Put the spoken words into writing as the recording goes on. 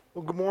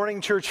Well, good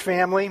morning, church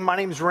family. My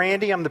name is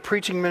Randy. I'm the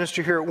preaching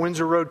minister here at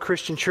Windsor Road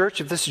Christian Church,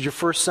 if this is your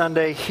first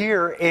Sunday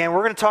here. And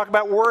we're going to talk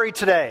about worry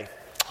today.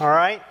 All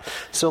right?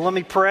 So let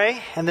me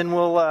pray, and then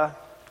we'll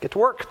get to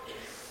work.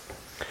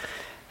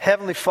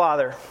 Heavenly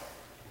Father,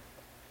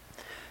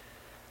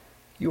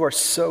 you are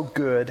so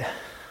good.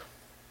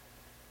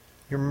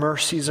 Your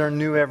mercies are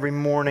new every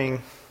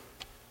morning.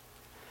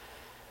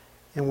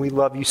 And we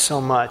love you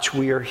so much.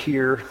 We are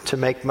here to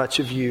make much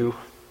of you.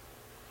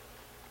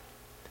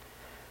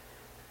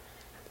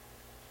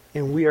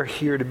 And we are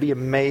here to be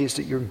amazed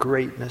at your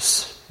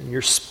greatness and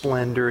your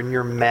splendor and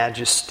your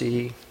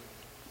majesty.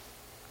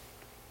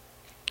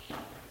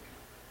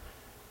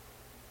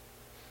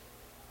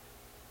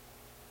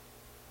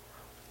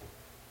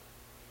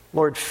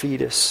 Lord,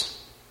 feed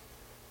us.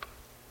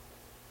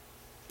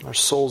 Our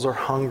souls are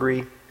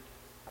hungry.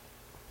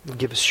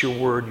 Give us your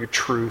word, your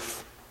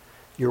truth.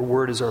 Your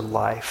word is our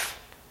life.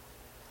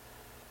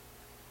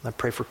 I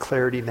pray for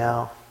clarity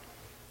now.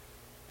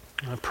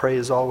 I pray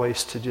as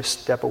always to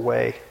just step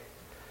away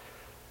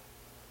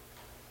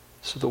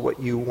so that what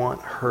you want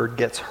heard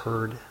gets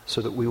heard, so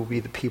that we will be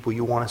the people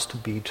you want us to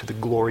be, to the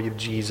glory of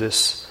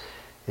Jesus,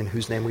 in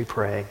whose name we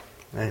pray.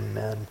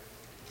 Amen.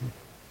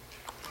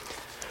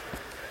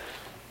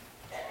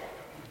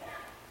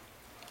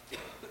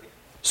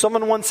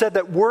 Someone once said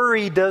that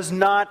worry does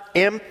not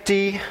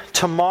empty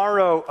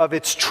tomorrow of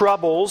its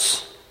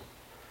troubles.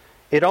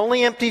 It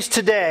only empties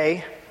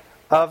today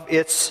of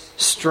its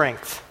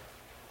strength.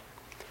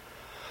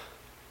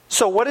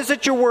 So what is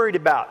it you're worried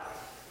about?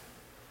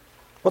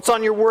 What's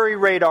on your worry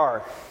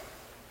radar?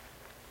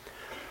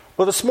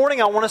 Well, this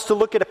morning I want us to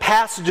look at a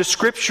passage of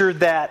Scripture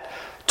that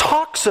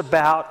talks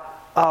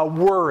about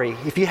worry.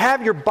 If you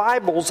have your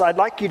Bibles, I'd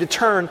like you to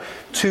turn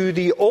to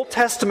the Old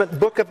Testament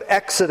book of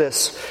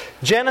Exodus.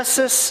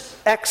 Genesis,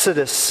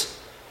 Exodus,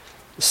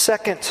 the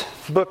second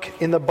book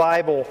in the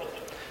Bible.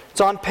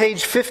 It's on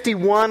page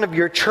 51 of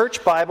your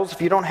church Bibles.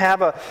 If you don't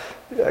have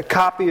a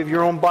copy of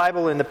your own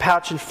Bible in the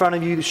pouch in front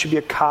of you, there should be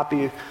a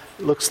copy. It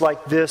looks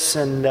like this.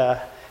 And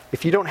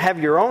if you don't have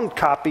your own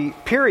copy,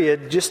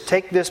 period, just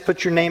take this,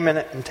 put your name in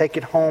it, and take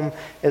it home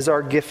as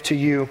our gift to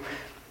you.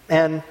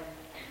 And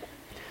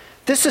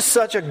this is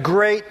such a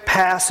great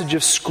passage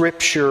of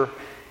Scripture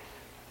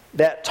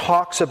that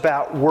talks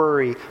about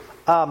worry.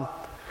 The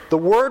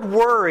word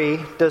worry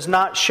does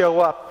not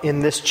show up in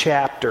this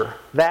chapter.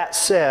 That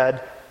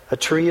said, a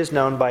tree is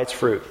known by its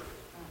fruit.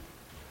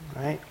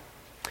 All right?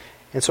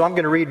 And so I'm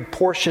going to read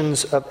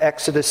portions of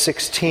Exodus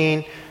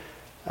 16,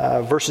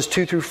 verses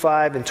 2 through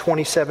 5 and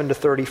 27 to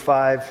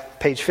 35,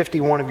 page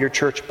 51 of your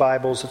church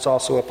Bibles. It's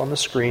also up on the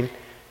screen.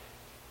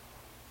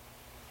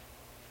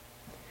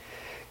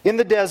 In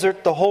the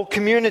desert, the whole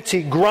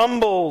community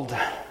grumbled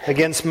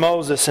against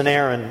Moses and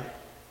Aaron.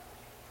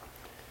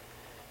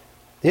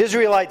 The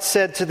Israelites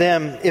said to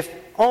them, "If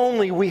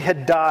only we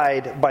had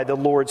died by the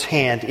Lord's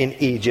hand in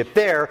Egypt.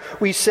 There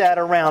we sat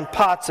around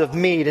pots of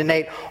meat and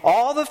ate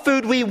all the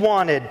food we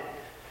wanted.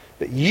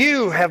 But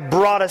you have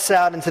brought us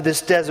out into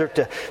this desert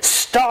to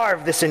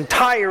starve this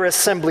entire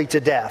assembly to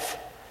death."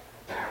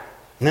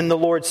 And then the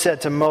Lord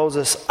said to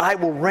Moses, "I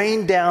will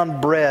rain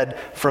down bread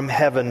from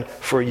heaven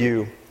for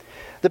you.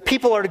 The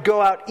people are to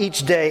go out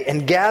each day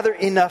and gather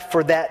enough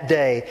for that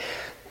day.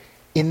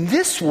 In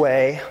this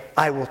way,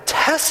 I will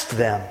test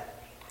them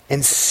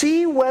and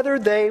see whether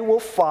they will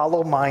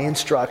follow my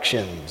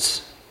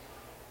instructions.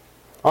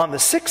 On the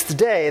sixth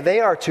day, they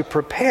are to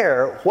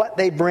prepare what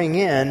they bring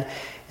in,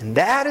 and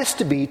that is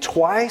to be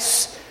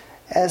twice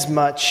as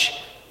much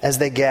as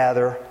they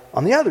gather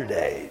on the other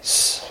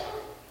days."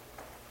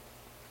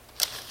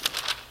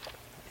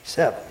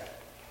 7.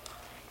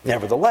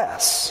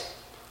 Nevertheless,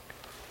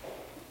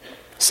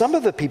 some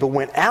of the people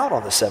went out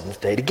on the seventh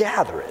day to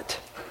gather it,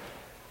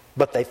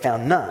 but they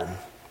found none.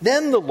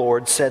 Then the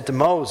Lord said to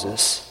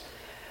Moses,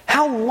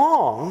 "How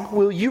long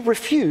will you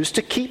refuse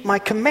to keep my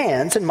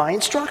commands and my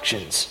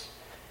instructions?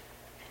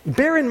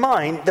 Bear in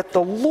mind that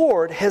the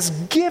Lord has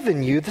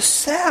given you the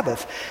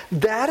Sabbath.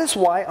 That is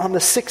why on the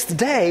sixth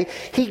day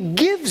He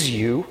gives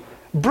you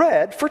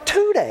bread for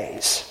 2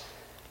 days.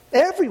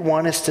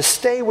 Everyone is to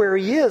stay where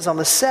he is on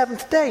the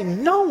seventh day.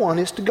 No one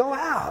is to go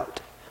out."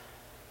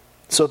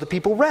 So the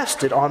people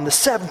rested on the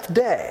seventh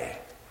day.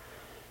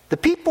 The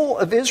people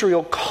of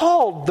Israel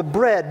called the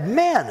bread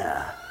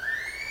manna.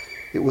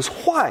 It was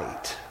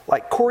white,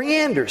 like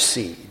coriander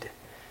seed,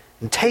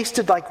 and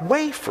tasted like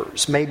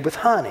wafers made with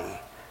honey.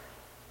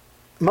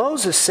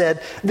 Moses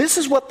said, "This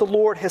is what the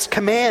Lord has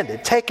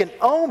commanded. Take an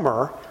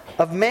omer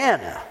of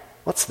manna."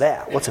 What's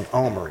that? What's an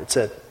omer? It's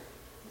a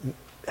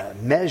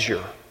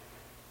measure.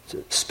 It's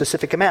a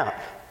specific amount.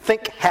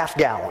 Think half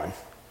gallon.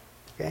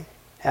 Okay?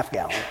 Half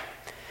gallon.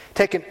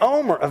 Take an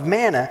omer of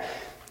manna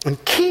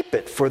and keep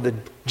it for the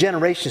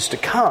generations to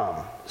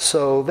come,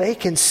 so they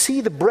can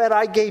see the bread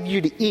I gave you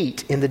to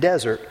eat in the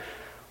desert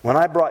when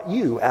I brought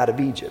you out of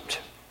Egypt.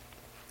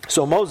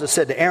 So Moses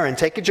said to Aaron,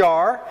 "Take a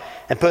jar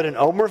and put an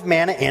omer of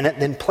manna in it,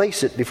 then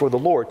place it before the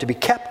Lord to be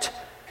kept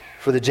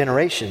for the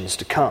generations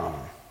to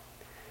come."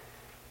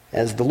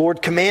 As the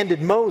Lord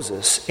commanded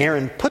Moses,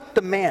 Aaron put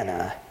the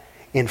manna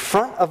in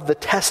front of the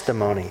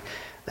testimony.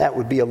 That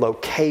would be a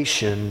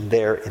location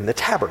there in the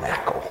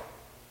tabernacle,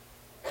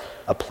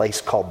 a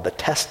place called the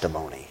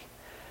testimony,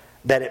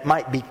 that it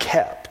might be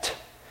kept.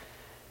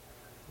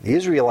 The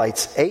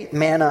Israelites ate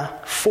manna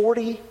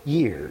 40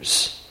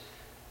 years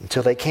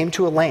until they came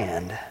to a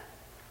land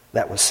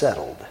that was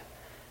settled.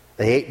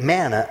 They ate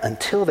manna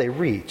until they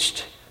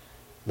reached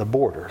the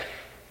border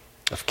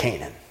of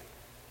Canaan.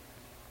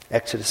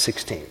 Exodus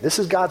 16. This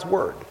is God's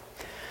word.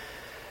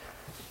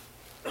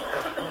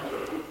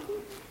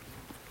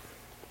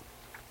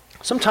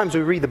 Sometimes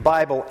we read the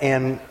Bible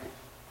and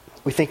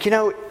we think,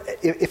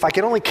 if I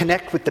could only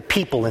connect with the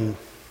people in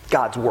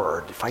God's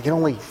word, if I could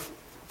only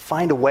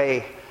find a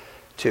way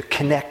to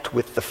connect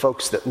with the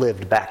folks that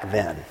lived back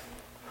then.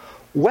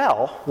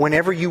 Well,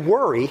 whenever you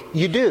worry,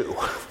 you do.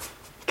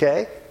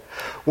 Okay?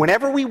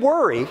 Whenever we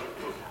worry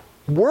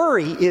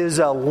is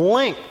a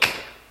link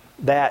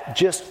that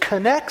just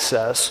connects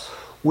us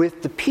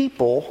with the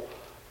people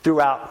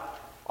throughout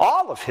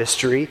all of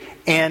history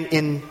and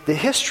in the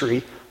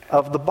history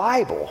of the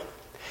Bible.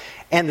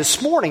 And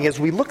this morning, as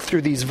we look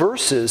through these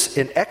verses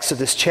in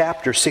Exodus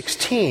chapter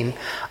 16,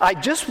 I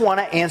just want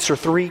to answer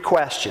 3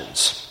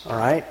 questions. All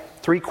right?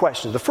 3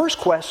 questions. The first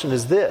question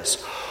is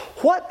this.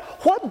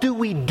 What do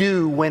we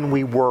do when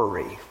we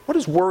worry? What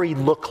does worry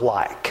look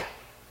like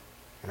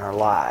in our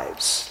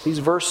lives? These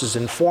verses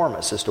inform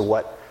us as to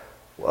what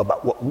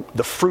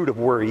the fruit of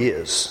worry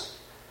is.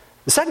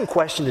 The second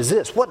question is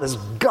this. What does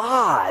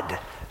God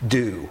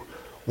do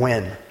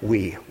when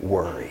we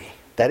worry?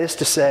 That is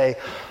to say,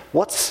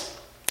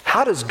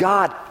 how does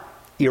God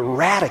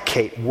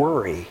eradicate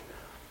worry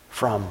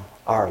from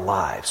our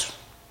lives?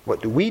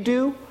 What do we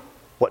do?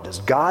 What does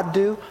God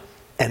do?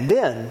 And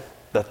then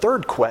the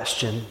third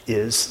question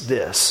is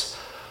this.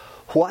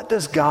 What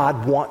does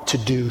God want to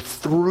do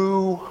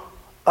through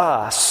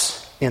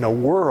us in a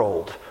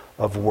world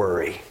of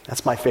worry?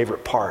 That's my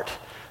favorite part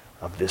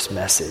of this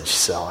message,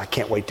 so I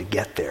can't wait to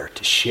get there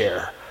to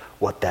share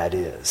what that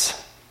is.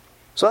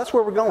 So that's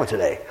where we're going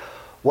today.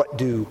 What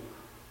do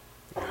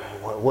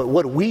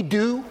we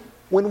do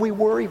when we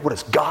worry? What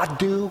does God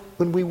do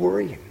when we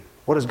worry?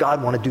 What does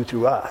God want to do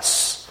through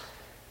us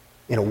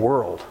in a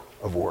world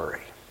of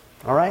worry?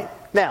 All right?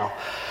 Now,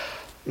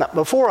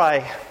 before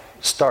I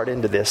start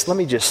into this, let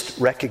me just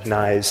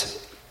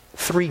recognize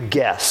 3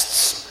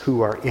 guests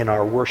who are in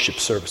our worship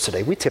service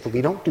today. We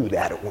typically don't do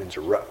that at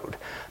Windsor Road,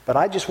 but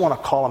I just want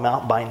to call them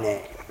out by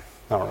name.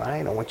 All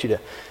right? I want you to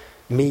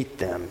meet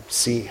them,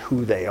 see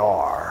who they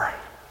are.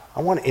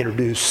 I want to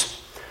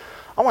introduce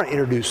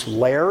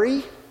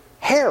Larry,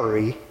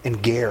 Harry,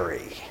 and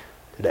Gary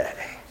today.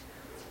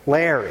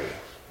 Larry,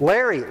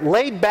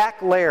 laid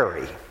back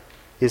Larry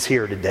is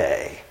here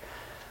today.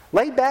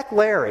 Laid back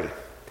Larry.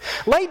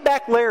 Laid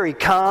back Larry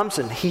comes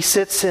and he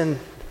sits in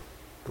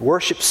the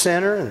worship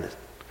center in the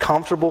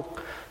comfortable,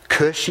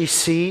 cushy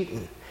seat.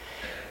 And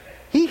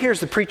he hears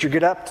the preacher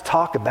get up to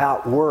talk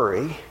about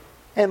worry.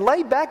 And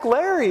laid back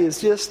Larry is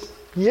just,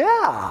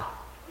 yeah.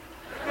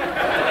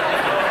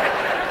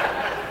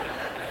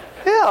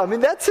 Yeah,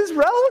 that's his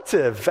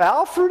relative,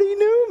 Alfred E.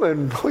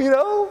 Newman.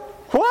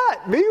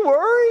 What? Me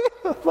worry?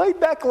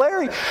 Laid back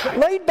Larry.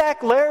 Laid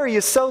back Larry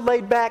is so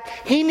laid back,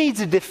 he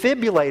needs a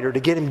defibrillator to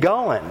get him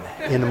going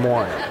in the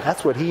morning.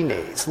 That's what he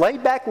needs.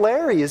 Laid back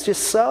Larry is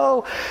just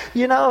so,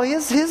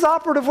 his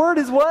operative word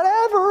is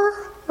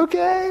whatever.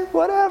 Okay,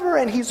 whatever.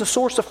 And he's a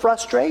source of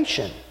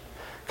frustration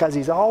because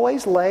he's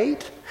always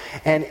late.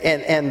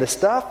 And the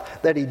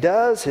stuff that he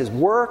does, his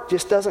work,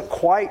 just doesn't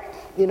quite,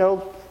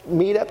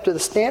 meet up to the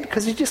standard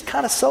because he's just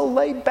kind of so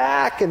laid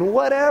back and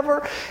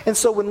whatever. And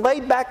so when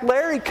laid back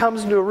Larry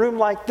comes into a room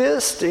like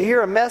this to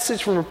hear a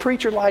message from a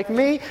preacher like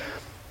me,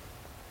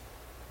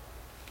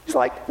 he's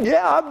like,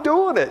 yeah, I'm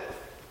doing it.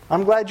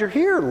 I'm glad you're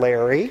here,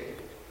 Larry.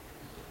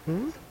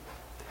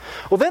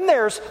 Well, then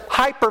there's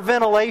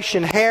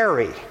hyperventilation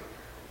Harry.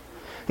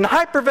 And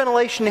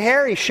hyperventilation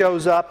Harry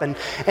shows up, and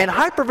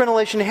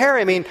hyperventilation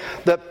Harry,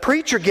 the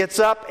preacher gets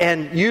up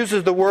and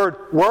uses the word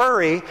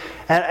worry,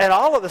 and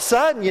all of a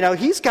sudden,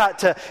 he's got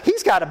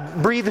to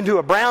breathe into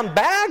a brown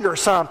bag or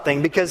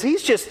something because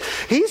he's just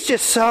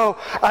so,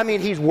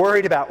 he's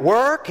worried about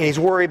work, and he's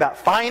worried about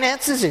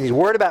finances, and he's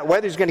worried about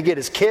whether he's going to get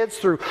his kids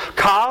through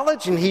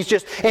college, and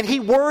he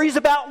worries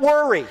about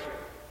worry.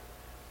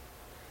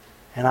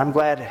 And I'm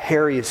glad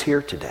Harry is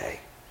here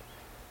today,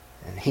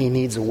 and he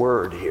needs a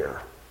word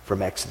here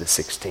from Exodus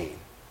 16.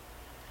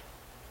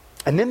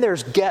 And then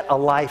there's Get a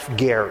Life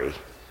Gary.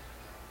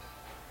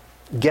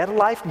 Get a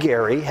Life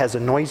Gary has a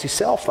noisy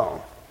cell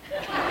phone.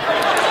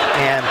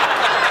 And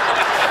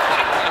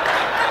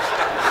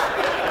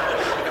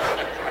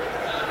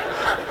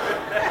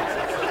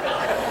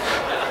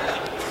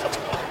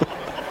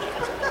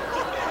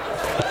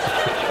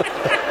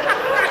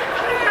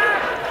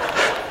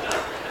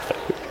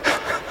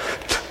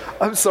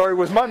I'm sorry,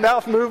 was my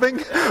mouth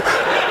moving?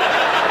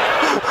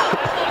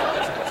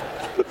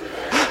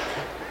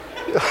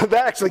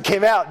 That actually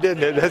came out,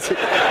 didn't it?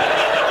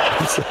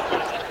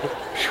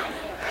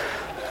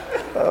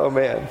 Oh,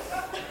 man.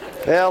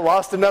 Yeah,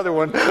 lost another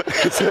one.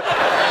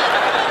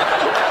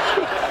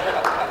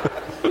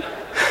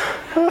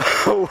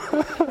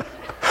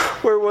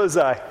 Where was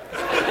I?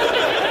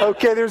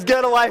 Okay, there's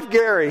Get a Life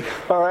Gary.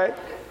 All right.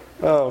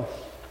 Oh,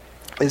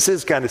 this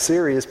is kind of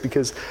serious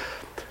because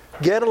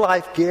Get a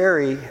Life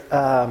Gary,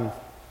 and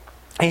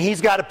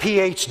he's got a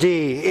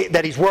PhD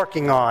that he's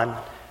working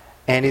on,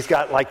 and he's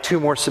got like 2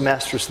 more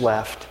semesters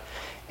left.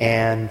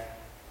 And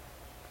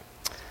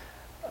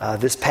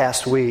this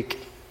past week,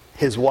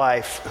 his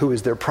wife, who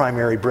is their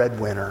primary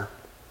breadwinner,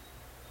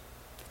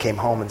 came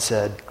home and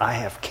said, I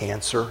have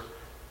cancer,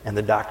 and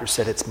the doctor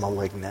said it's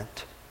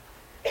malignant.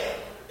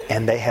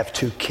 And they have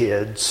 2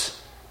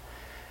 kids.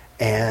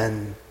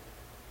 And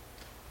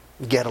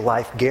Get a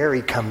Life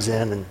Gary comes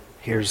in, and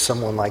here's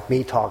someone like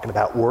me talking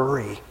about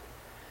worry.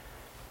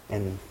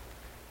 And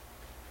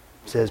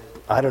says,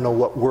 I don't know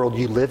what world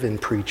you live in,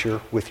 preacher,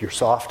 with your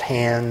soft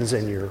hands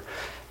and your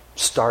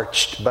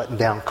starched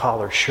button-down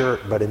collar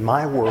shirt. But in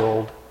my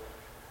world,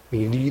 I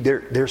mean,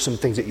 there's some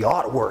things that you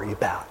ought to worry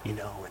about, you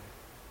know. And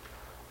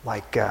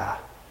like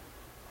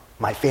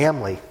my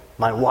family,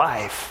 my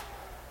wife,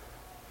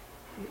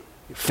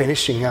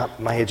 finishing up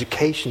my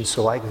education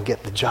so I can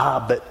get the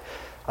job that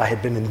I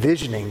had been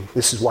envisioning.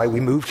 This is why we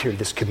moved here to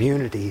this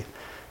community,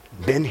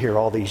 been here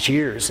all these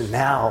years, and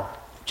now,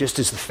 just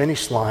as the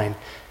finish line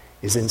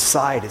is in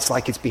sight, it's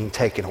like it's being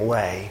taken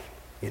away,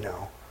 you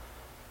know.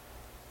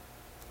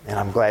 And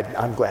I'm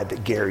glad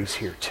that Gary's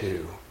here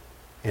too.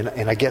 And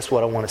I guess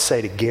what I want to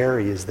say to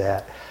Gary is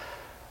that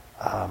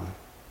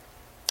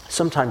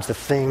sometimes the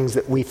things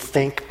that we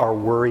think are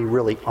worry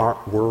really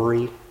aren't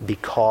worry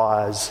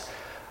because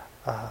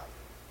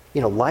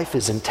life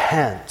is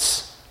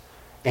intense.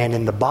 And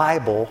in the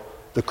Bible,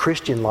 the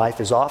Christian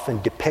life is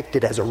often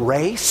depicted as a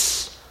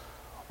race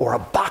or a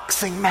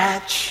boxing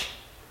match,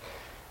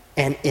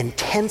 and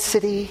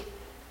intensity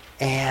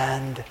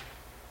and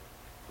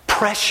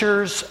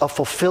pressures of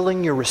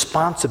fulfilling your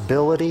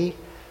responsibility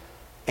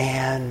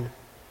and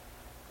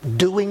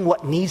doing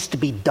what needs to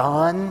be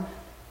done,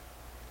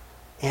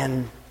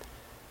 and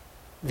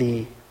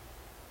the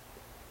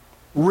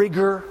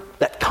rigor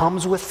that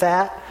comes with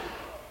that.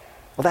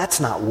 Well, that's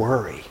not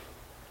worry.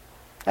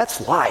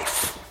 That's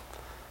life.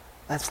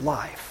 That's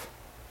life.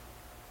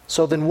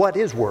 So then what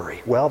is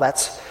worry? Well,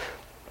 that's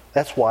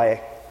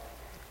why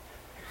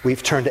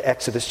we've turned to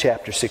Exodus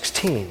chapter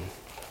 16,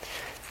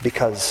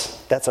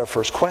 because that's our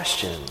first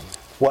question.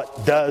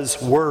 What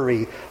does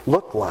worry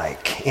look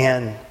like?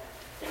 And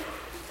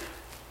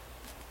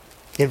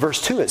in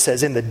verse 2 it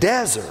says, in the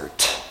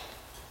desert,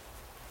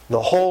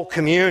 the whole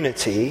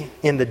community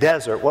in the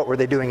desert, what were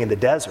they doing in the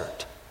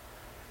desert?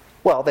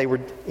 Well, they were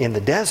in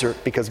the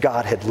desert because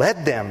God had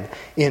led them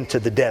into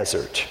the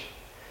desert.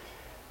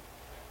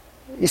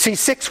 You see,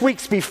 6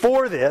 weeks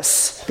before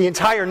this, the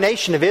entire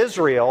nation of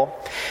Israel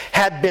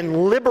had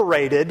been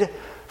liberated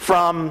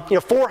from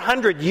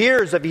 400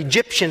 years of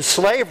Egyptian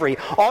slavery.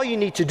 All you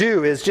need to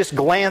do is just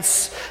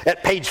glance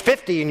at page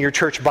 50 in your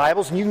church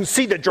Bibles, and you can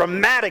see the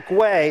dramatic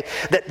way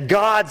that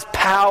God's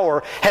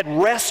power had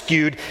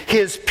rescued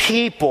His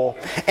people.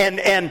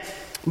 And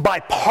by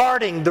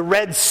parting the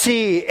Red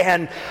Sea,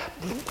 and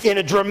in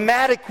a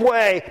dramatic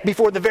way,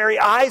 before the very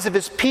eyes of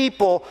His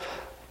people,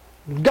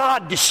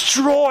 God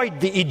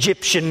destroyed the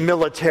Egyptian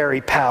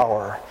military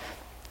power.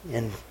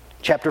 In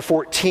chapter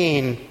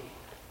 14,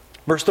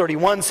 verse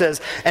 31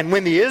 says, and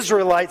when the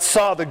Israelites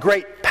saw the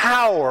great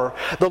power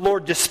the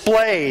Lord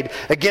displayed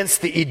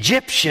against the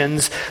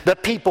Egyptians, the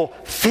people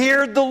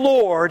feared the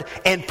Lord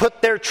and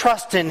put their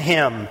trust in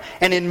Him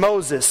and in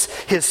Moses,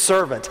 His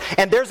servant.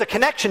 And there's a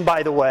connection,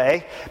 by the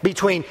way,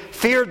 between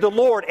feared the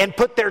Lord and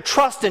put their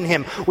trust in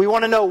Him. We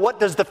want to know, what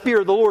does the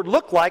fear of the Lord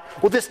look like?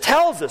 Well, this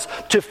tells us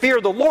to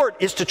fear the Lord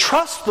is to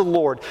trust the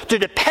Lord, to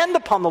depend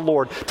upon the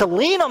Lord, to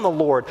lean on the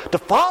Lord, to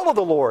follow the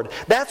Lord.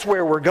 That's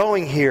where we're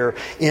going here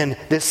in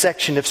this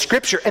section of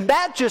Scripture. And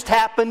that just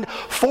happened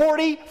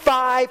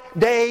 45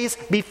 days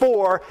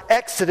before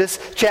Exodus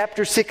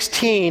chapter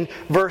 16,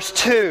 verse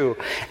 2.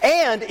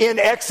 And in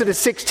Exodus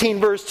 16,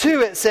 verse 2,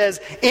 it says,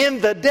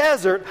 in the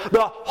desert,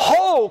 the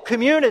whole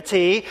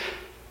community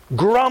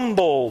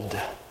grumbled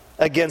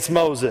against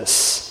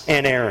Moses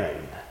and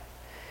Aaron.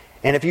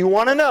 And if you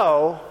want to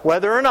know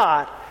whether or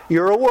not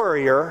you're a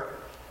worrier,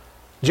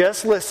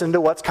 just listen to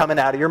what's coming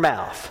out of your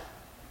mouth.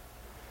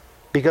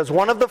 Because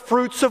one of the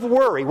fruits of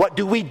worry, what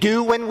do we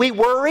do when we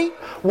worry?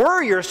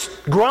 Worriers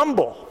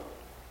grumble.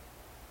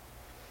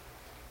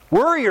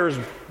 Worriers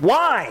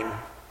whine.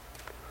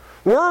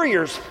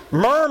 Worriers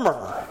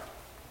murmur.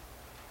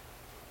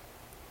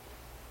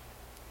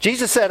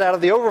 Jesus said, out of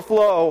the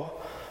overflow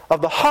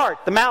of the heart,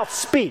 the mouth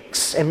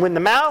speaks. And when the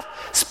mouth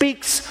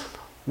speaks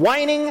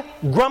whining,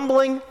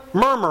 grumbling,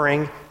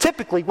 murmuring,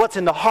 typically what's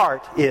in the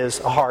heart is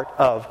a heart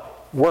of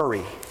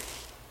worry.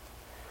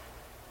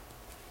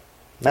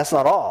 That's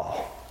not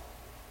all.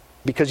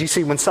 Because you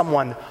see, when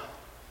someone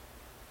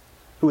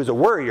who is a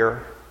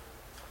worrier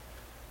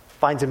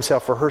finds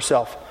himself or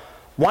herself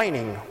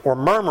whining or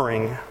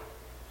murmuring,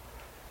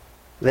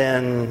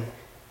 then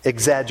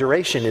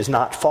exaggeration is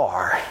not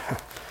far.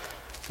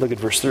 Look at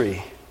verse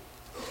 3.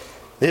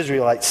 The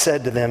Israelites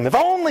said to them, if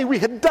only we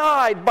had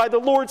died by the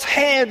Lord's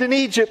hand in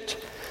Egypt,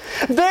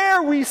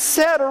 There we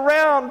sat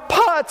around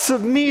pots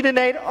of meat and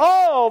ate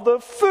all the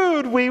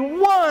food we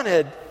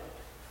wanted.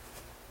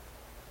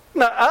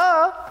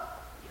 Nuh-uh.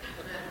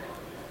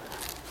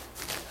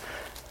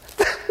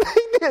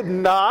 They did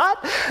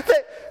not.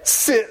 They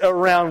sit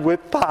around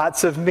with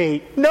pots of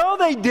meat. No,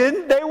 they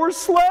didn't. They were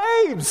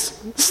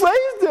slaves.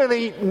 Slaves didn't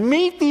eat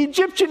meat. The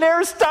Egyptian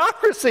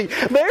aristocracy,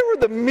 they were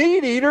the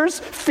meat eaters,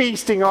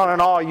 feasting on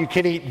an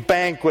all-you-can-eat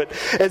banquet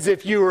as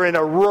if you were in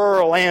a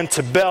rural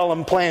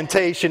antebellum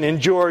plantation in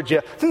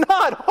Georgia.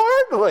 Not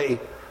hardly.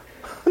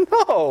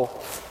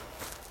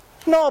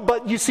 No,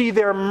 but you see,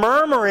 their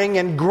murmuring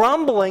and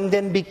grumbling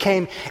then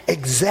became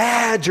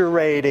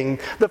exaggerating.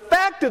 The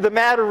fact of the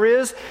matter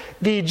is,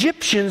 the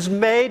Egyptians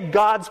made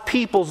God's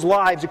people's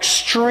lives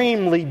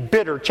extremely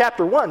bitter.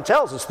 Chapter 1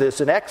 tells us this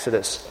in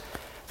Exodus,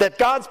 that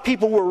God's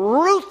people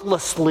were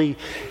ruthlessly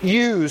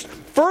used.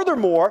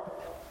 Furthermore,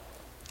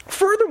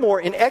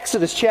 in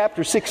Exodus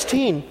chapter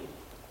 16,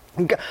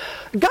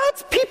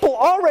 God's people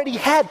already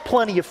had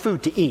plenty of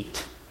food to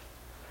eat.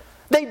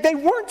 They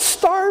weren't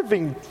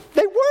starving.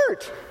 They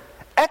weren't.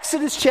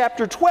 Exodus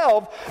chapter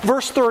 12,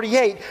 verse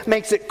 38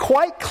 makes it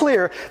quite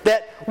clear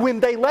that when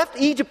they left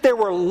Egypt, there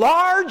were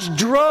large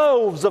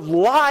droves of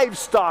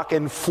livestock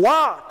and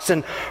flocks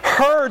and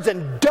herds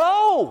and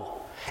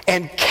dough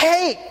and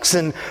cakes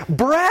and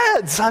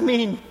breads. I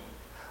mean,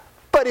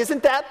 but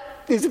isn't that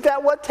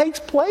what takes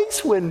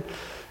place when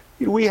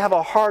we have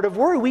a heart of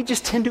worry? We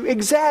just tend to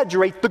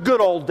exaggerate the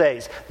good old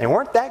days. They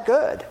weren't that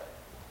good.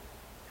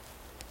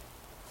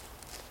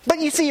 But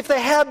you see, if they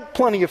had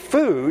plenty of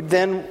food,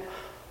 then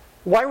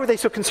why were they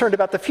so concerned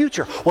about the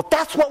future? Well,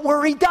 that's what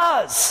worry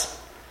does.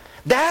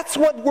 That's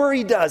what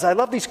worry does. I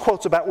love these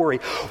quotes about worry.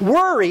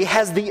 Worry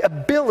has the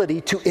ability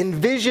to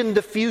envision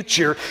the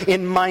future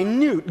in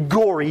minute,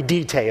 gory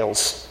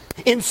details,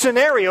 in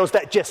scenarios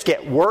that just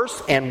get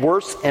worse and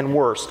worse and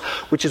worse,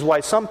 which is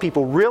why some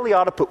people really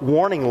ought to put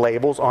warning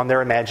labels on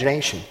their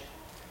imagination.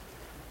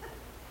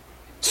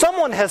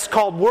 Someone has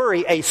called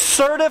worry a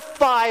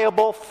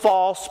certifiable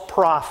false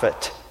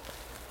prophet.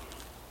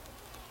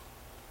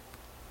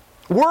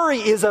 Worry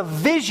is a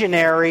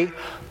visionary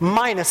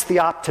minus the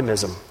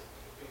optimism.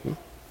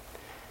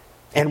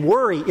 And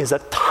worry is a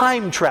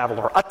time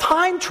traveler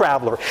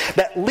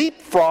that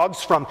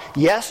leapfrogs from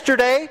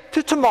yesterday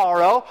to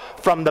tomorrow,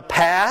 from the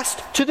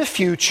past to the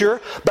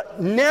future, but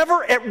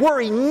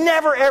worry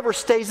never ever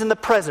stays in the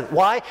present.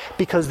 Why?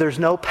 Because there's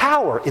no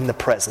power in the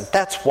present.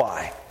 That's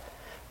why.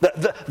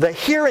 The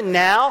here and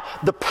now,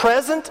 the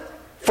present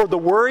for the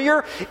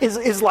worrier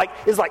is like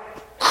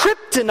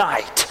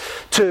kryptonite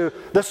to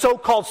the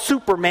so-called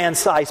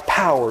Superman-sized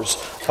powers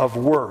of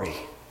worry.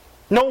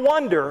 No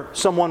wonder,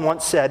 someone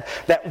once said,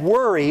 that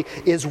worry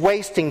is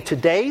wasting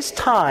today's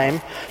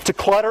time to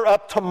clutter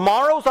up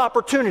tomorrow's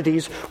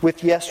opportunities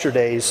with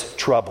yesterday's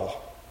trouble.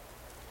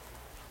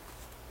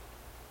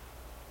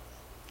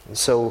 And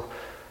so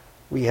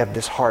we have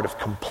this heart of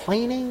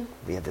complaining,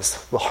 we have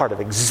this heart of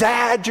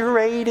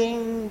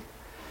exaggerating.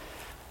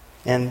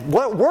 And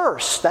what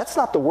worse, that's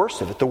not the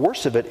worst of it. The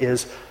worst of it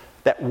is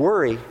that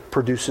worry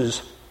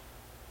produces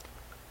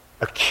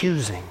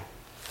accusing.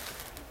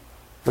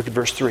 Look at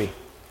verse 3.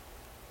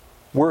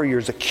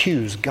 Worriers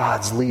accuse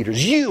God's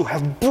leaders. You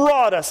have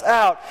brought us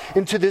out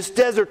into this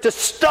desert to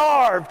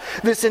starve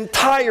this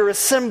entire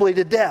assembly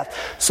to death.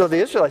 So the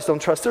Israelites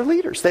don't trust their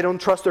leaders. They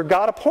don't trust their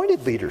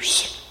God-appointed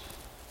leaders.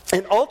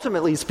 And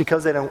ultimately it's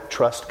because they don't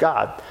trust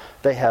God.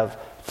 They have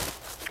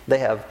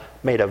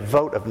made a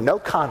vote of no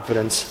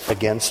confidence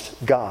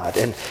against God.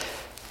 And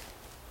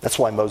that's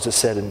why Moses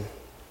said in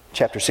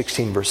chapter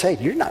 16, verse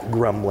 8, you're not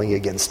grumbling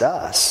against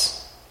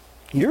us.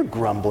 You're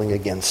grumbling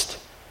against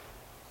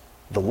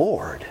the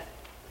Lord.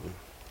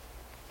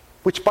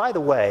 Which, by the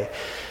way,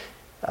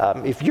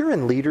 if you're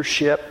in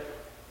leadership,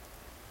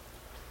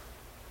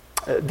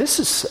 this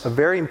is a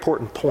very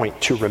important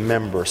point to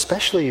remember,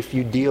 especially if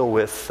you deal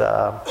with,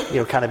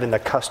 kind of in the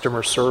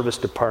customer service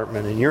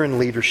department and you're in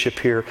leadership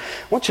here.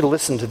 I want you to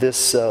listen to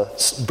this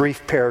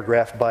brief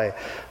paragraph by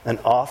an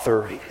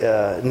author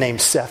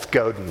named Seth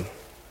Godin.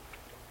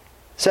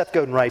 Seth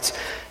Godin writes,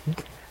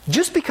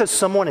 just because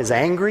someone is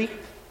angry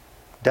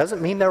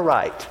doesn't mean they're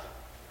right.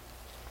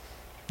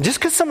 Just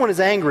because someone is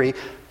angry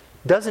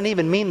doesn't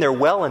even mean they're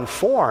well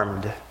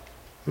informed.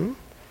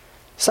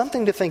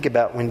 Something to think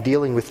about when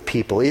dealing with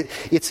people.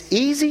 It's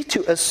easy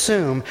to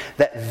assume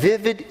that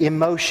vivid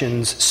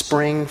emotions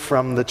spring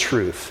from the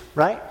truth,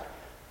 right?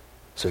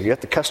 So you're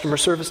at the customer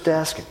service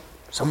desk and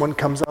someone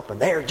comes up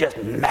and they're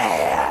just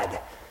mad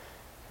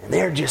and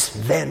they're just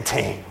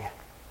venting.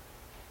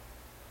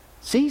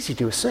 It's easy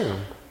to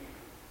assume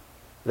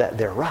that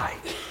they're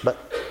right, but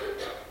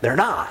they're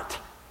not.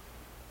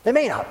 They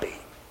may not be.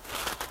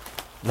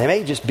 They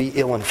may just be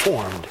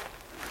ill-informed.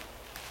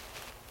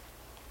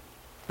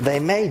 They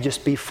may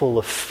just be full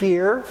of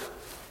fear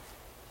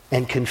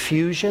and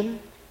confusion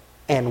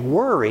and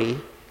worry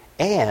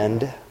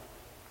and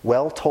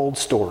well-told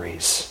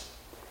stories.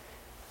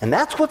 And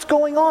that's what's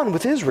going on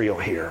with Israel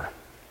here.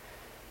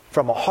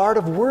 From a heart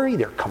of worry,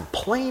 they're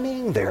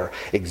complaining, they're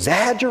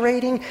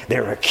exaggerating,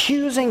 they're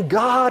accusing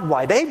God.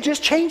 Why? They've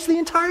just changed the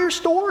entire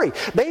story.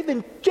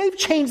 They've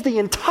changed the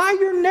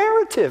entire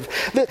narrative.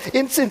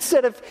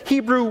 Instead of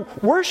Hebrew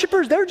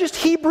worshipers, they're just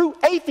Hebrew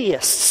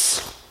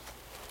atheists.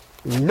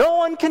 No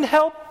one can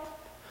help.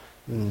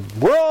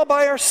 We're all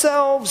by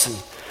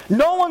ourselves.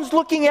 No one's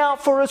looking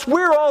out for us.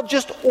 We're all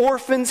just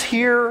orphans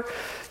here.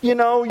 You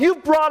know, you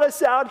brought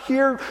us out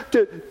here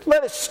to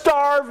let us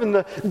starve in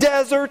the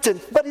desert.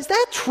 But is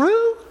that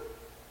true?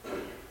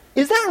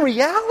 Is that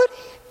reality?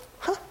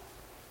 Huh?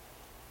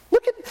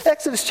 Look at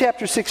Exodus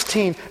chapter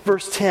 16,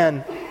 verse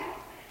 10.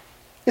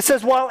 It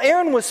says, while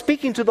Aaron was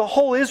speaking to the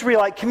whole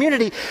Israelite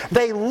community,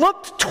 they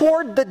looked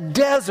toward the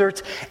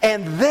desert,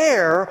 and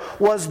there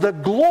was the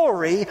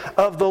glory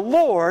of the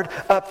Lord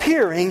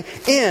appearing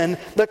in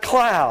the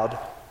cloud.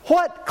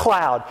 What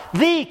cloud?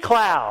 The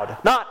cloud.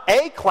 Not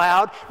a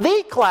cloud,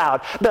 the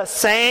cloud. The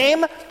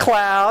same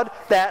cloud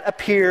that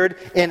appeared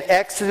in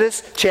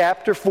Exodus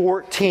chapter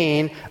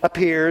 14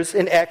 appears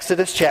in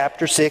Exodus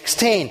chapter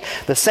 16.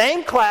 The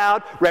same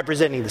cloud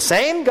representing the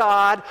same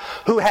God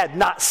who had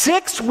not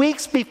 6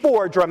 weeks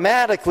before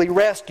dramatically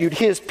rescued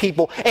his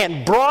people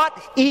and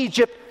brought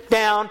Egypt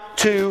down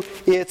to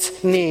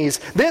its knees.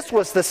 This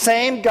was the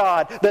same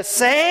God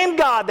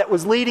that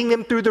was leading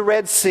them through the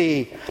Red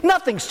Sea.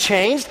 Nothing's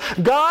changed.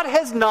 God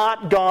has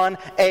not gone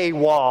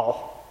AWOL.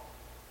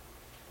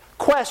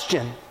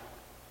 Question: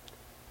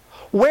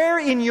 where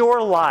in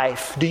your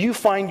life do you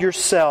find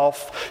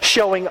yourself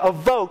showing a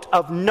vote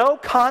of no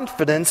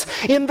confidence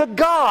in the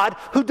God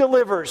who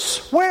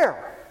delivers?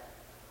 Where?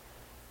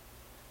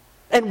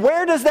 And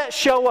where does that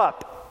show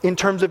up in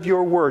terms of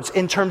your words,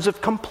 in terms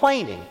of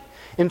complaining,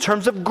 in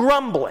terms of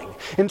grumbling,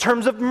 in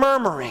terms of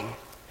murmuring,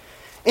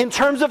 in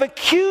terms of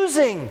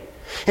accusing,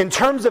 in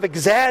terms of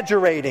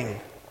exaggerating?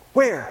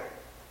 Where?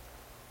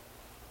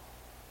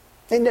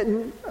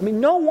 And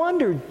no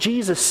wonder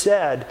Jesus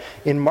said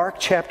in Mark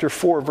chapter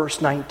 4,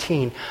 verse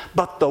 19,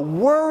 but the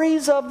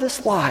worries of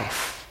this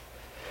life,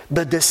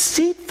 the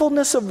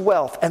deceitfulness of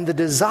wealth, and the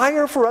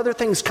desire for other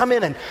things come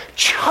in and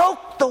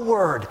choke the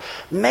word,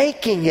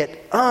 making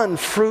it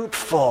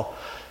unfruitful.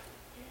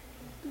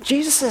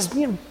 Jesus says,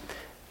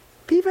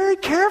 be very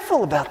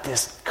careful about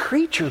this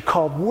creature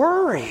called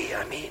worry.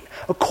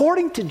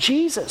 According to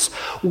Jesus,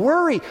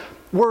 worry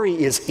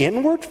is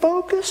inward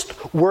focused.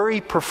 Worry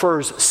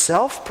prefers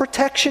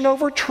self-protection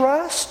over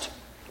trust.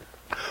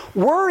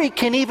 Worry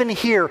can even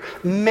hear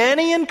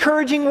many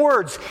encouraging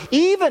words,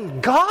 even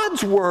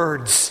God's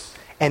words,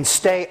 and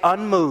stay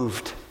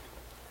unmoved.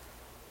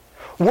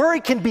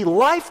 Worry can be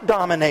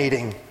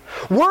life-dominating.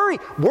 Worry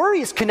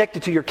is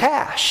connected to your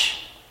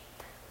cash.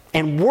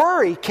 And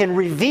worry can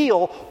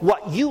reveal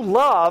what you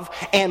love,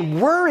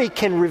 and worry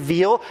can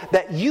reveal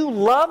that you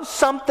love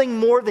something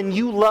more than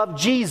you love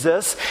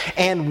Jesus,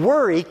 and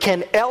worry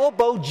can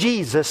elbow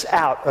Jesus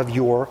out of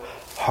your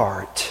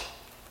heart.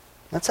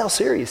 That's how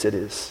serious it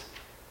is,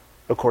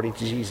 according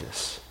to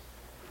Jesus.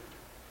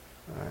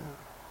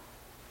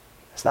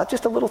 It's not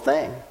just a little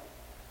thing.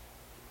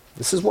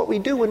 This is what we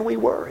do when we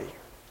worry.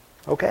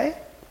 Okay?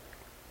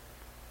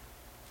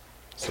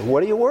 So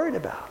what are you worried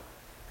about?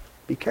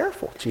 Be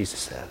careful, Jesus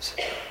says.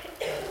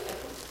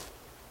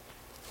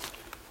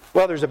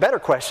 Well, there's a better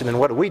question than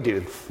what do we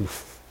do?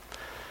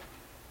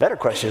 Better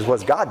question is, what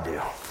does God do?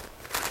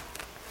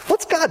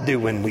 What's God do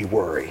when we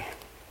worry?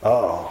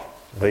 Oh,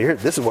 well,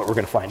 this is what we're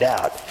going to find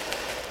out.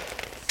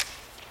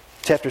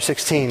 Chapter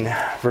 16,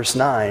 verse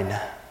 9,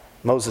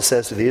 Moses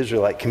says to the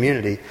Israelite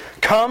community,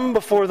 come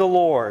before the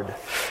Lord,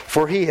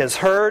 for he has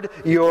heard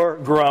your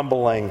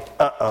grumbling.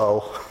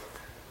 Uh-oh.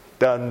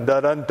 Dun,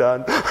 dun, dun,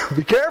 dun.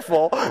 Be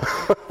careful.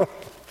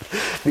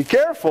 Be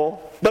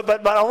careful.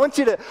 But I want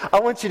you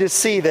to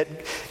see that,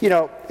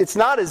 it's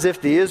not as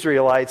if the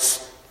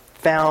Israelites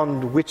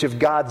found which of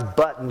God's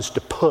buttons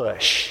to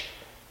push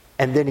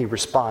and then he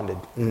responded.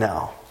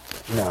 No.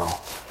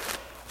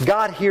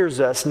 God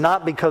hears us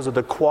not because of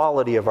the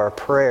quality of our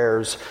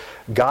prayers.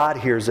 God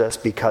hears us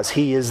because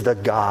he is the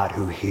God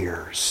who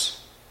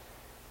hears.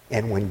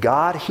 And when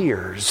God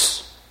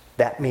hears,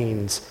 that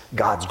means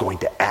God's going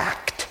to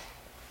act.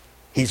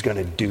 He's going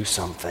to do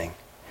something.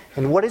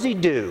 And what does he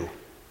do?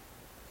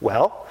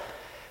 Well,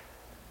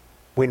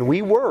 when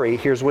we worry,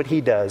 here's what he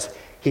does.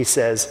 He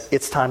says,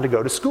 it's time to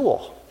go to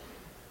school.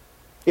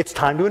 It's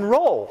time to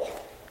enroll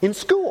in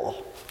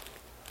school.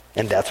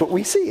 And that's what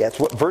we see. That's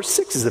what verse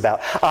 6 is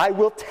about. I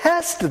will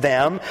test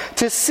them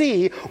to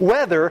see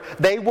whether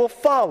they will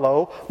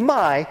follow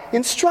my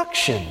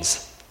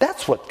instructions.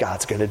 That's what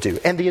God's going to do.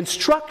 And the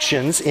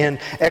instructions in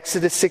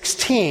Exodus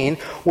 16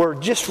 were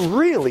just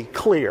really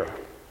clear.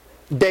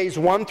 Days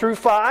 1 through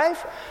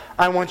 5,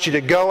 I want you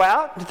to go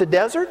out to the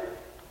desert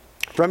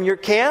from your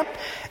camp,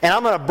 and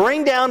I'm going to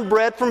bring down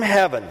bread from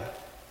heaven.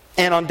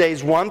 And on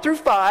days 1 through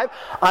 5,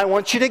 I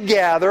want you to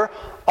gather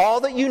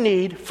all that you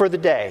need for the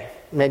day.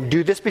 And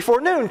do this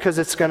before noon, because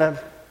sun's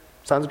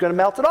going to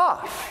melt it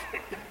off.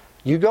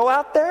 You go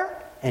out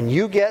there, and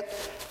you get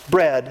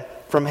bread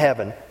from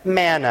heaven.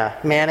 Manna.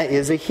 Manna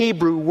is a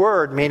Hebrew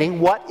word meaning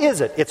what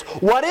is it? It's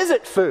what is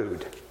it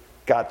food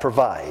God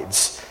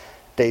provides.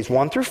 Days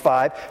 1 through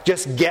 5,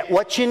 just get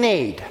what you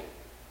need.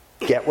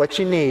 Get what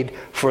you need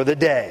for the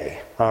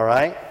day. All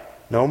right?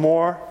 No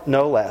more,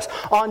 no less.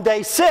 On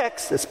day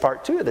 6, this is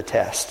part 2 of the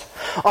test.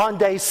 On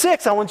day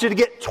 6, I want you to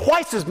get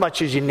twice as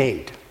much as you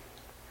need.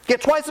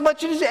 Get twice as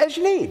much as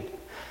you need.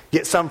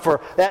 Get some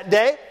for that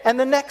day and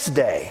the next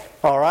day.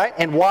 All right?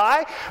 And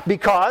why?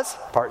 Because,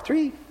 part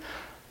 3,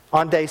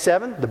 on day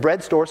 7, the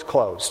bread store's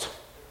closed.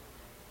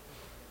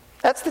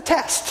 That's the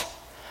test.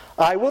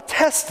 I will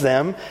test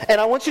them,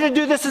 and I want you to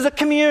do this as a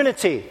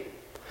community.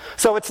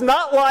 So it's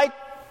not like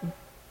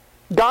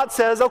God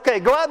says, okay,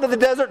 go out into the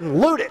desert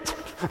and loot it.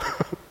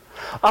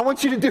 I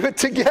want you to do it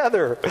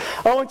together.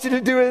 I want you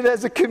to do it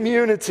as a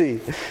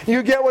community.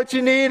 You get what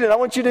you need, and I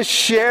want you to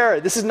share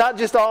it. This is not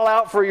just all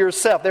out for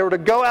yourself. They were to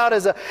go out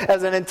as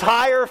an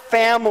entire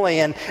family,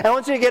 and I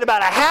want you to get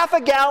about a half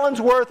a gallon's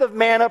worth of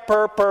manna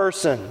per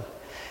person.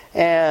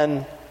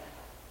 And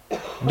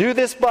do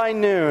this by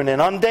noon.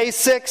 And on day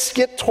 6,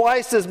 get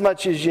twice as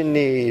much as you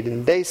need.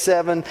 And day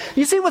 7,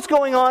 you see what's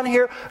going on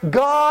here?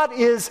 God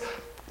is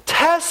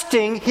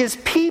testing His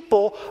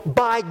people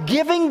by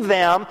giving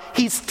them.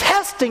 He's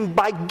testing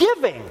by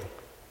giving.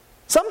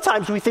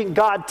 Sometimes we think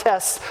God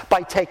tests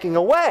by taking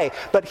away.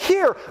 But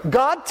here,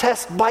 God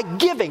tests by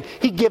giving.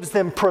 He gives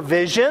them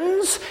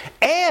provisions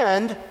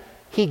and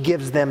He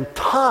gives them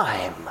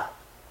time.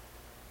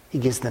 He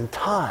gives them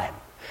time.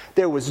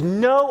 There was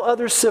no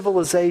other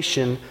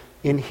civilization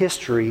in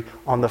history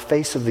on the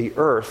face of the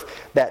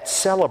earth that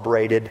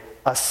celebrated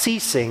a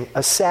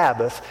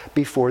Sabbath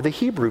before the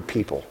Hebrew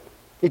people.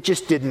 It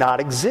just did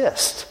not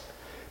exist.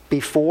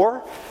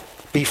 Before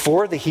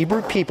the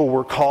Hebrew people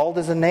were called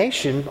as a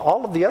nation,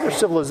 all of the other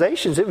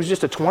civilizations, it was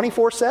just a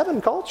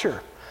 24/7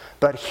 culture.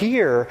 But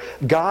here,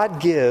 God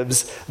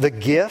gives the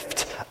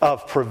gift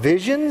of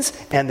provisions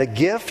and the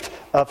gift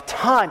of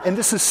time. And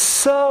this is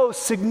so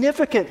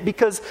significant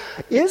because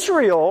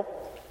Israel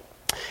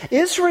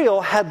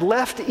had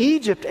left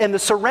Egypt, and the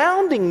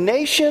surrounding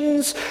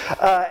nations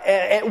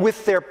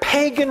with their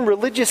pagan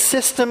religious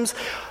systems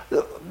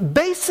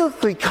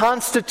basically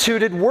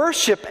constituted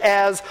worship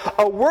as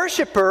a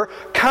worshiper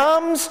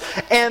comes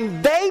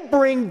and they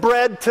bring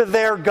bread to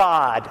their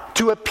God,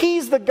 to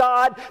appease the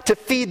God, to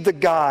feed the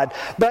God.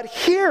 But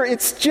here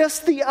it's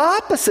just the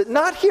opposite.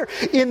 Not here.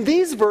 In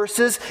these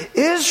verses,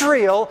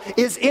 Israel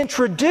is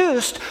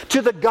introduced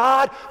to the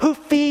God who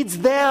feeds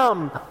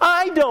them.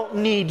 I don't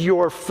need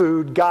your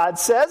food, God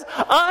says.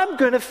 I'm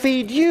going to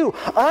feed you.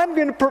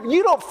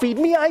 You don't feed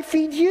me, I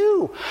feed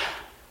you.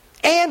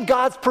 And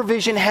God's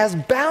provision has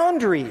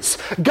boundaries.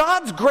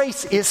 God's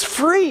grace is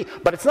free,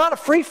 but it's not a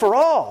free for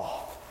all.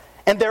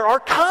 And there are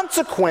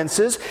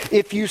consequences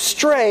if you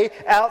stray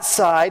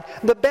outside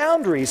the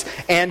boundaries.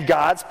 And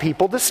God's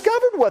people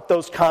discovered what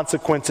those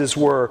consequences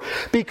were.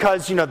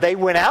 Because, they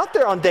went out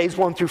there on days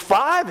 1 through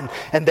 5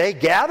 and they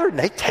gathered and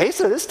they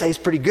tasted, this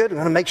tastes pretty good. We're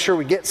going to make sure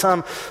we get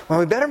some. Well,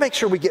 we better make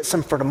sure we get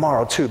some for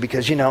tomorrow too.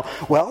 Because,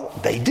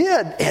 they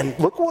did. And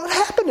look what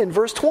happened in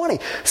verse 20.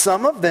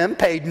 Some of them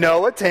paid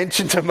no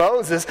attention to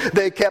Moses.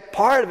 They kept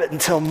part of it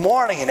until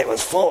morning, and it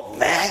was full of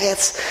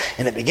maggots.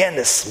 And it began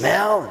to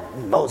smell.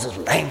 And Moses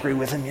was angry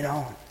with him,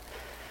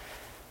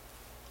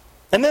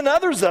 And then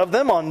others of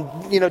them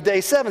on, day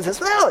 7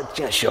 says, well,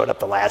 it showed up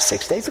the last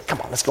 6 days.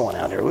 Come on, let's go on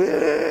out here.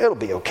 It'll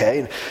be okay.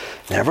 And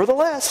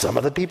nevertheless, some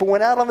of the people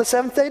went out on the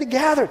 7th day to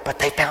gather, but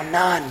they found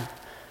none.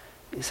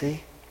 You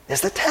see,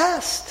 it's the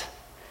test.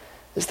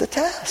 It's the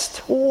test.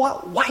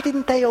 Why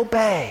didn't they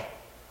obey?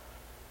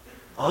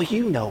 Oh,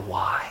 you know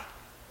why.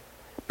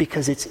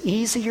 Because it's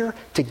easier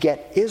to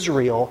get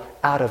Israel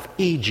out of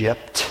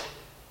Egypt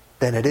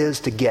than it is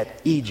to get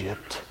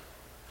Egypt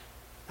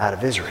out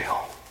of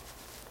Israel.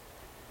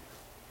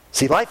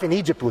 See, life in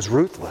Egypt was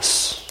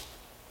ruthless.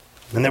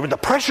 And the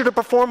pressure to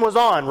perform was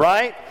on,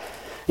 right?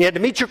 You had to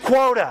meet your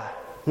quota.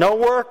 No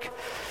work,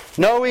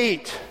 no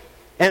eat.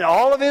 And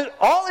all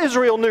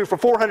Israel knew for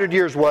 400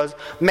 years was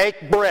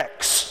make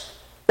bricks.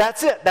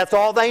 That's it. That's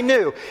all they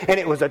knew. And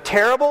it was a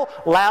terrible,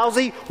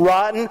 lousy,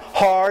 rotten,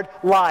 hard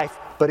life.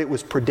 But it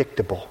was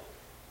predictable.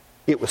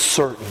 It was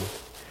certain.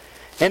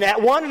 And at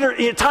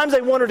times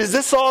they wondered, is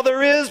this all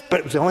there is? But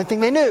it was the only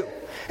thing they knew.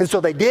 And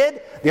so they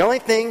did the only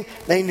thing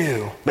they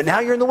knew. But now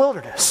you're in the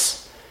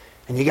wilderness.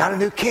 And you got a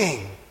new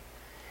king.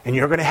 And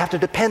you're going to have to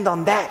depend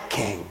on that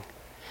king.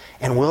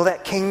 And will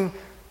that king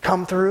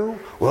come through?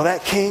 Will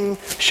that king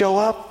show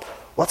up?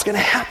 What's going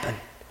to happen?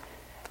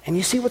 And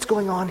you see what's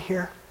going on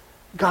here?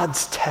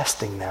 God's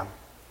testing them.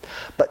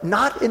 But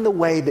not in the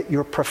way that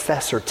your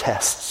professor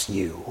tests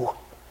you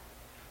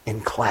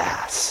in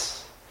class.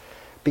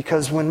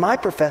 Because when my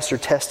professor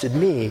tested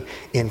me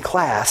in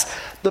class,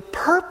 the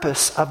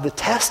purpose of the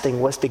testing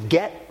was to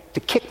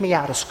kick me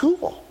out of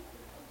school.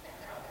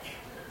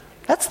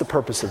 That's the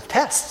purpose of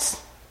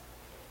tests.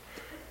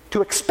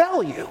 To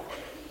expel you.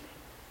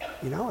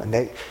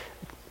 And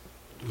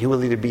you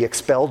will either be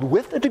expelled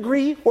with a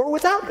degree or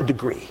without a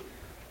degree.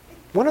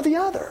 One or the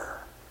other,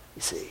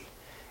 you see.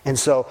 And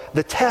so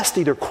the test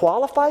either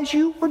qualifies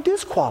you or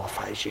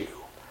disqualifies you.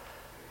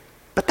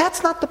 But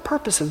that's not the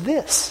purpose of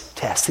this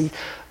test. See,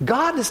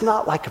 God is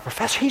not like a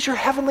professor. He's your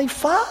heavenly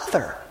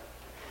Father.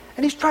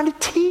 And He's trying to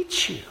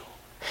teach you.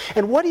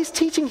 And what He's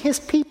teaching His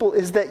people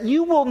is that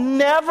you will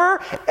never,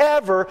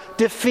 ever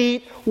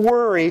defeat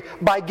worry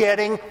by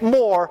getting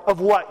more of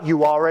what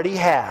you already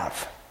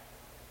have.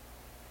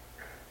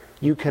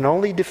 You can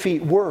only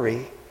defeat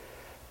worry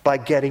by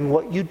getting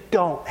what you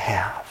don't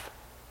have.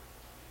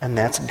 And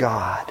that's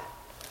God.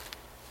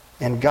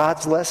 And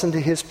God's lesson to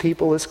His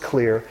people is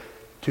clear,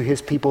 to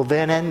His people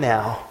then and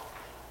now.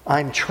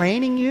 I'm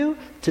training you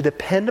to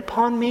depend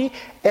upon me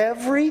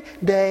every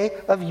day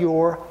of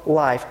your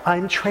life.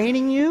 I'm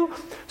training you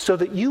so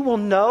that you will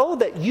know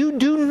that you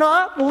do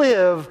not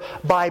live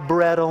by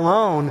bread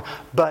alone,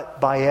 but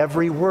by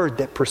every word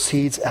that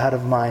proceeds out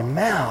of my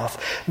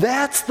mouth.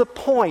 That's the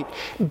point.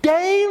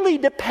 Daily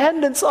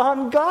dependence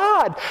on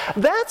God.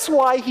 That's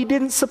why He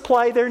didn't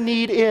supply their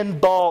need in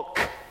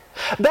bulk.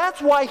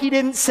 That's why He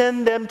didn't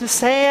send them to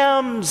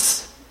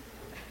Sam's.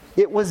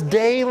 It was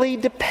daily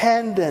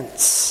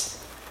dependence.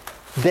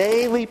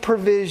 Daily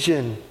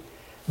provision,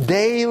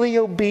 daily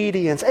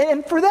obedience.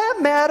 And for that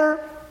matter,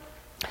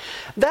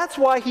 that's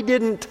why He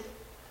didn't,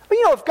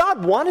 if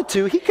God wanted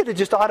to, He could have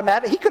just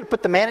He could have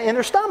put the manna in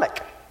their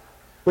stomach.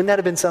 Wouldn't that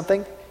have been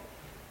something?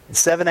 At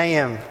 7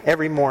 a.m.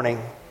 every morning,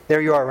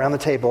 there you are around the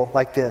table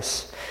like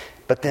this.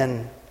 But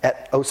then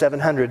at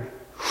 0700,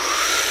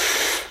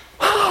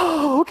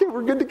 okay,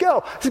 we're good to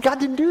go. So God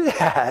didn't do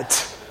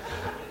that.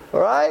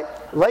 All right?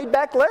 Laid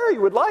back Larry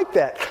would like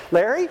that.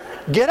 Larry,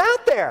 get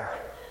out there.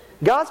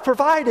 God's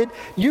provided,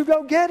 you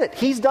go get it.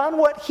 He's done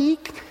what he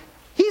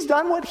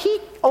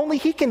only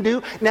He can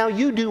do. Now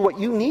you do what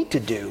you need to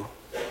do.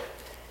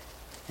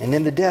 And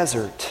in the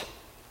desert,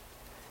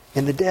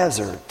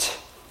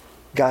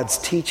 God's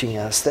teaching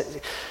us that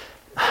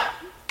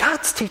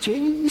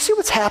you see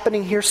what's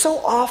happening here? So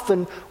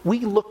often we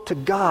look to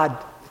God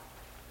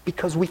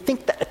because we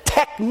think that a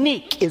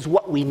technique is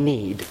what we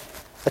need.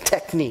 A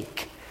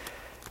technique.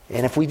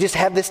 And if we just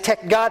have this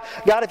God,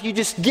 if you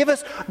just give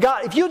us,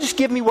 God, if you'll just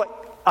give me what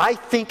I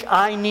think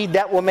I need,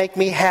 that will make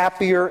me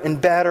happier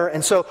and better.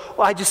 And so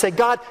I just say,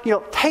 God,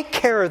 take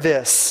care of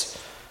this.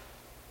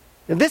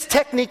 And this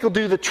technique will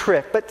do the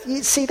trick. But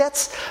you see,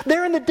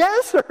 they're in the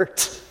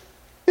desert.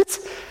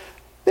 This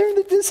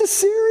is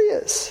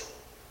serious.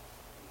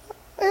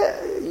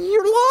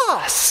 You're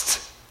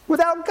lost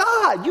without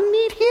God. You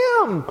need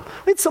Him.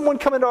 We had someone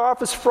come into our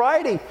office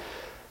Friday.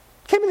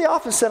 Came in the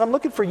office and said, I'm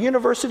looking for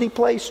University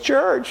Place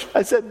Church.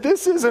 I said,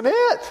 this isn't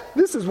it.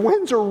 This is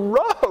Windsor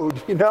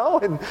Road,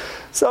 And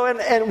so,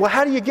 well,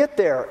 how do you get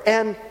there?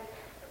 And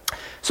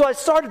so I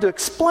started to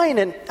explain.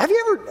 And have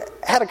you ever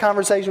had a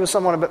conversation with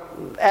someone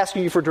about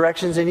asking you for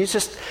directions, and you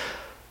just,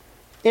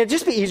 it'd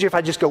just be easier if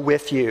I just go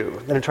with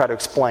you than to try to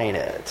explain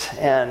it.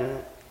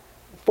 And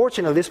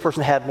fortunately, this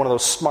person had one of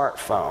those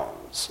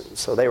smartphones, and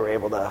so they were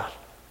able to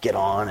get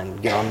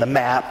on the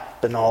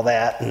map and all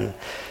that, and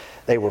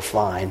they were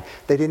fine.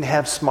 They didn't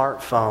have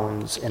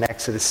smartphones in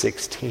Exodus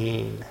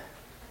 16.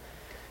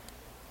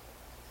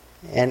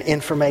 And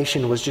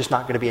information was just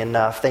not going to be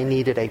enough. They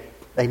needed a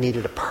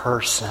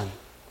person.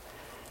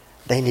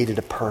 They needed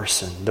a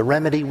person. The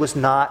remedy was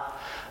not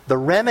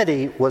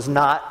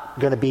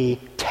going to be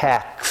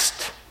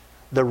text.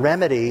 The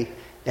remedy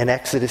in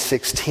Exodus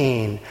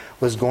 16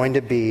 was going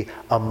to be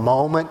a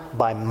moment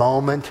by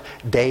moment,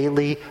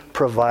 daily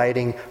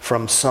providing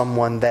from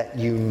someone that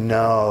you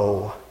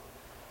know.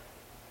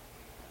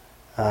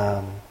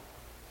 A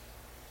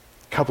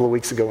couple of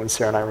weeks ago when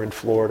Sarah and I were in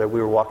Florida, we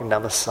were walking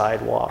down the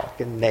sidewalk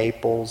in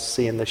Naples,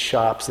 seeing the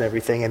shops and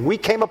everything, and we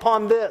came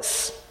upon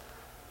this.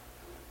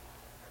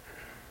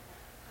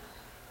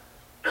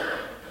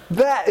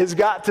 That has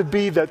got to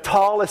be the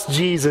tallest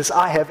Jesus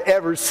I have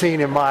ever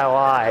seen in my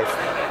life.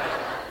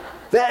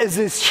 That is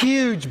this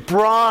huge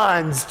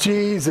bronze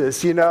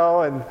Jesus, and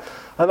I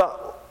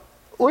thought,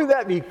 wouldn't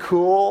that be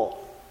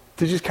cool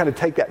to just kind of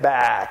take that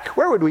back?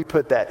 Where would we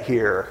put that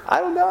here? I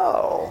don't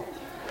know.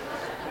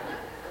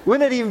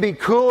 Wouldn't it even be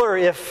cooler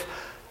if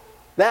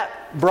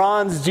that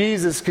bronze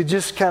Jesus could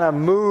just kind of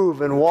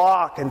move and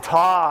walk and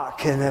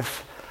talk, and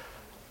if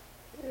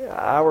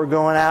I were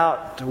going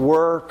out to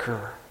work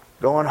or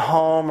going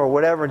home or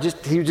whatever,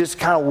 he was just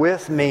kind of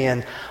with me,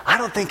 and I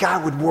don't think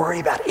I would worry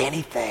about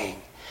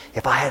anything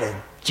if I had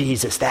a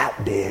Jesus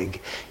that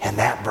big and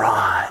that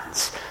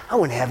bronze. I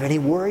wouldn't have any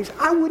worries.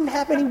 I wouldn't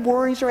have any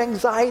worries or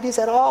anxieties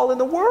at all in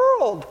the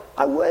world.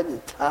 I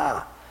wouldn't.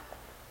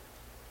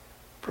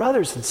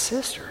 Brothers and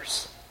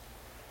sisters,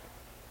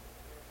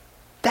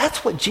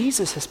 that's what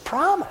Jesus has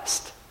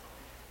promised.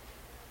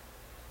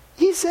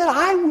 He said,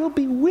 I will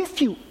be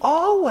with you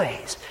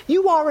always.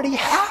 You already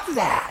have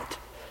that.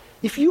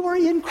 If you are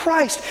in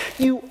Christ,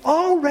 you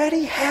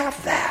already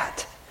have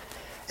that.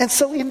 And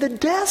so in the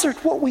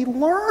desert, what we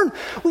learn,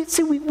 we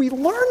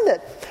learn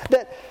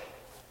that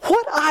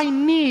what I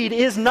need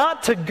is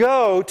not to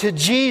go to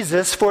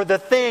Jesus for the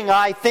thing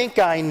I think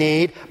I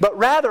need, but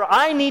rather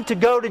I need to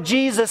go to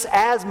Jesus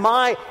as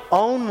my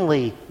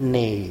only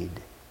need.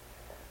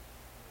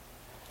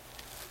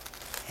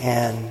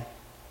 And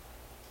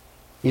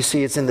you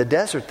see, it's in the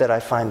desert that I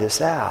find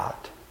this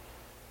out.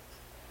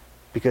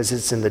 Because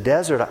it's in the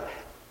desert,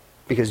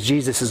 because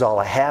Jesus is all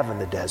I have in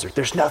the desert.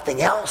 There's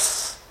nothing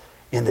else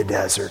in the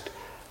desert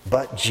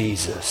but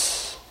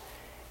Jesus.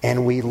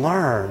 And we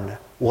learn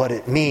what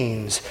it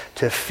means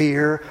to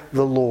fear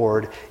the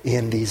Lord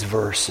in these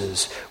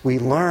verses. We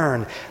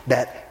learn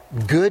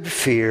that good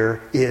fear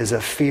is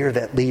a fear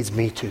that leads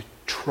me to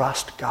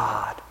trust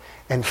God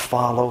and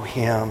follow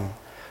Him,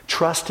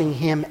 trusting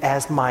Him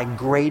as my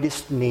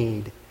greatest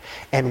need.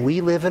 And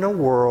we live in a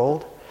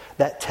world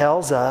that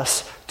tells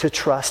us to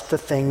trust the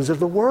things of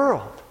the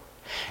world.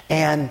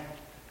 And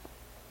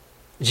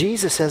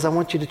Jesus says, I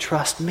want you to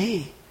trust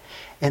me.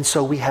 And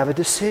so we have a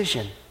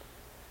decision.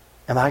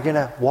 Am I going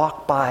to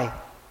walk by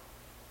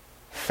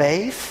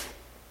faith,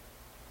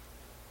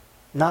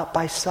 not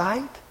by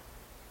sight,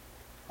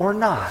 or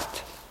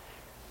not?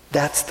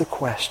 That's the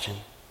question.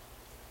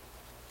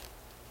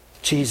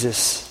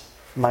 Jesus,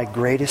 my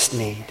greatest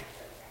need.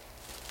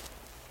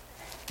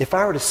 If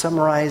I were to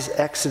summarize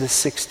Exodus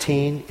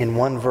 16 in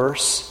one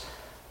verse,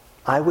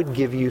 I would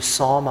give you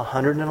Psalm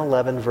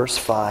 111, verse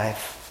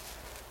 5.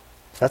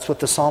 That's what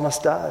the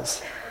psalmist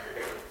does.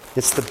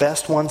 It's the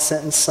best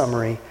one-sentence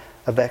summary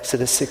of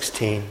Exodus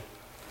 16.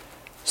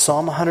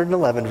 Psalm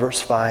 111,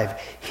 verse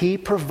 5. He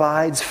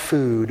provides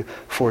food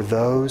for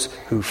those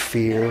who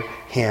fear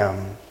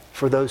Him.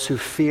 For those who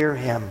fear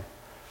Him.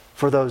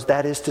 For those,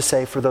 that is to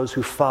say, for those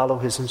who follow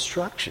His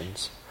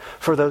instructions.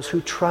 For those who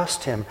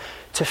trust Him.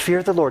 To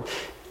fear the Lord.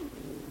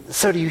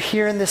 So do you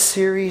hear in this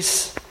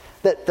series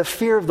that the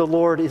fear of the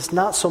Lord is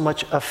not so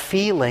much a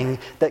feeling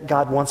that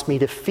God wants me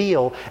to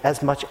feel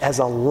as much as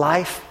a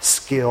life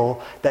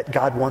skill that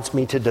God wants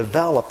me to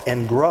develop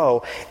and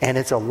grow. And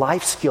it's a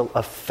life skill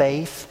of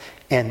faith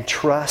and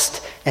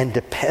trust and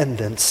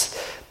dependence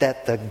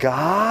that the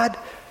God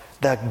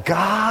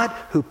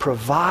who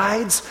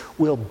provides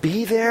will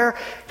be there.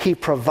 He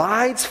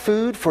provides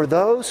food for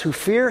those who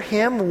fear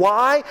Him.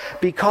 Why?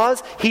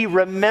 Because He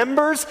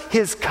remembers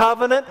His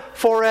covenant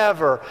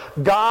forever.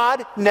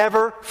 God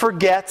never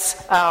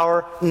forgets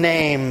our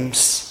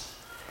names.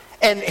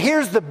 And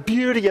here's the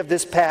beauty of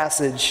this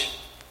passage.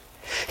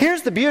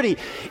 Here's the beauty.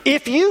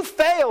 If you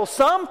fail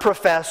some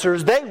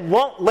professors, they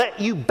won't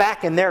let you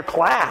back in their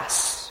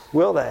class,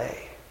 will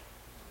they?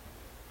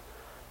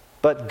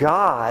 But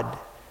God,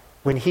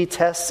 when He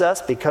tests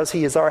us because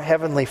He is our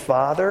Heavenly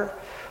Father,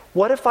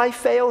 what if I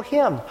fail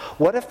Him?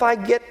 What if I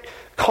get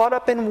caught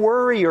up in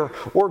worry or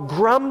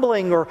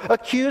grumbling or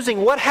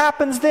accusing? What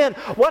happens then?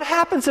 What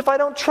happens if I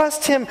don't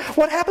trust Him?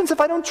 What happens if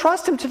I don't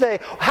trust Him today?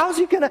 How's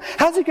He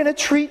gonna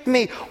treat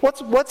me?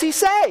 What's He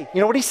say?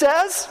 You know what He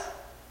says?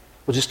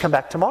 Well, just come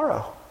back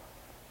tomorrow.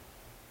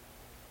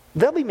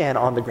 There'll be man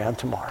on the ground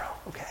tomorrow.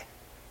 Okay.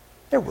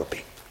 There will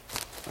be.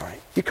 All right.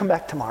 You come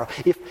back tomorrow.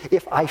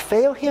 If I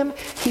fail Him,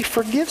 He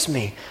forgives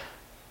me.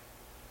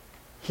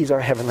 He's our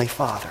Heavenly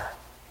Father.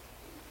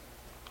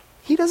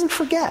 He doesn't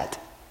forget.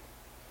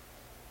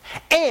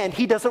 And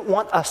He doesn't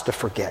want us to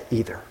forget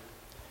either.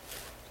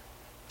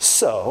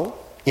 So,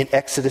 in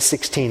Exodus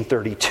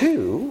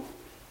 16:32,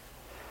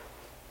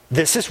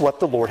 this is what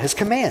the Lord has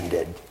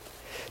commanded.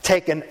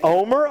 Take an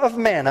omer of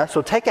manna,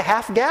 so take a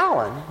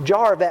half-gallon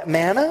jar of that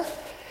manna,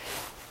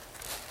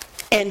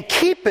 and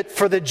keep it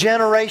for the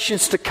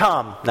generations to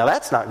come. Now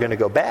that's not going to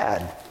go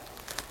bad.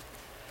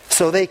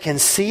 So they can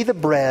see the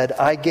bread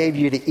I gave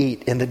you to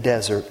eat in the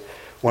desert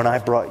when I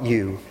brought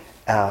you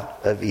out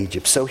of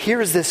Egypt. So here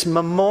is this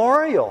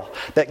memorial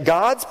that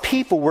God's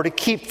people were to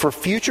keep for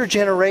future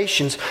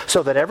generations,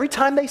 so that every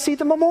time they see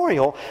the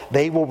memorial,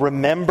 they will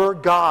remember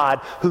God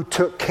who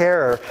took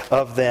care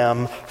of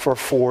them for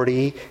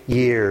 40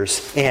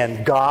 years.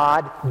 And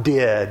God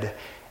did.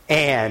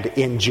 And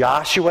in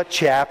Joshua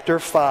chapter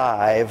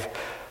 5,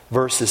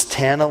 verses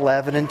 10,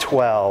 11, and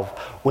 12,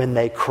 when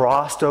they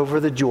crossed over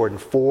the Jordan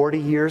 40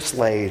 years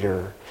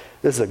later,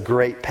 this is a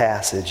great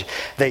passage.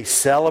 They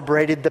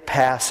celebrated the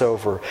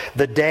Passover.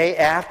 The day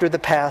after the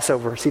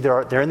Passover, see,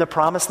 they're in the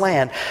Promised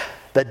Land.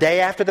 The day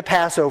after the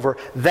Passover,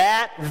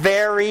 that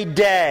very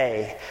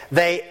day,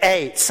 they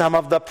ate some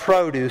of the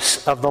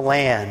produce of the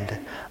land,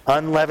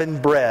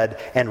 unleavened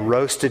bread and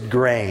roasted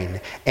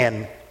grain.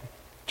 And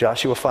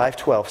Joshua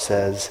 5:12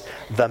 says,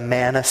 the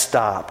manna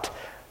stopped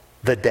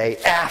the day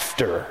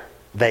after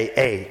they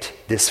ate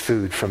this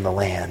food from the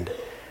land.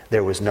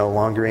 There was no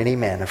longer any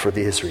manna for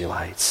the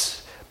Israelites.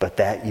 But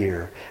that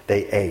year,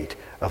 they ate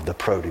of the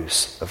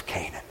produce of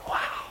Canaan. Wow.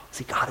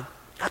 See, God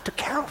took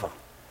care of them.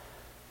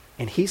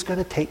 And He's going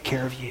to take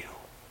care of you.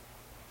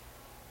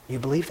 You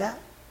believe that?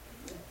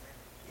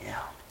 Yeah.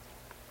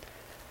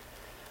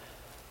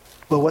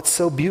 Well, what's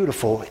so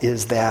beautiful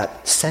is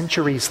that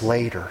centuries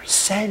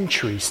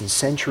and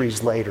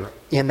centuries later,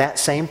 in that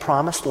same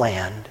promised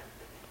land,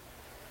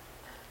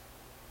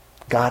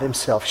 God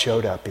Himself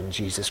showed up in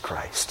Jesus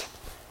Christ.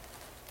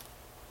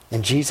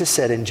 And Jesus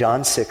said in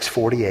John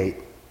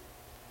 6:48,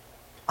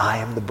 I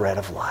am the bread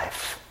of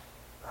life.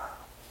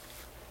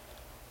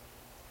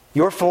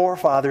 Your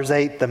forefathers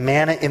ate the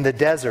manna in the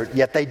desert,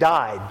 yet they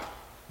died.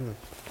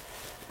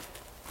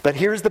 But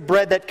here's the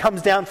bread that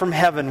comes down from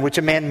heaven, which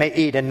a man may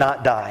eat and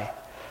not die.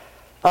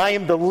 I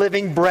am the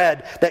living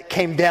bread that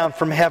came down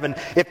from heaven.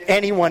 If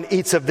anyone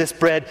eats of this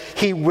bread,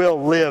 he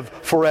will live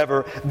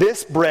forever.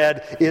 This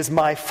bread is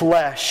my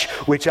flesh,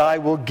 which I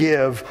will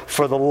give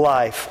for the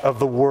life of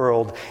the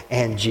world.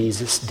 And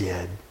Jesus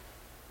did.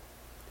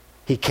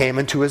 He came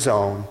into his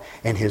own,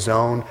 and his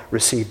own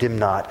received him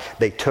not.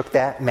 They took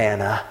that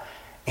manna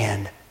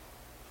and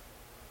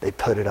they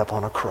put it up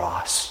on a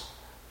cross.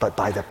 But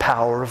by the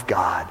power of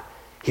God,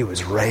 he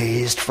was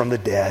raised from the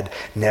dead,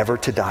 never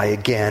to die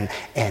again.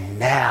 And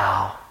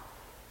now,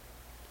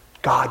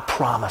 God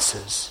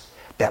promises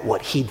that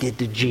what he did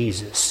to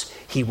Jesus,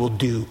 he will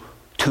do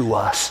to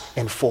us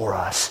and for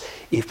us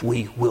if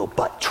we will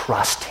but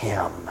trust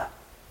him.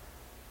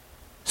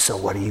 So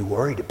what are you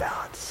worried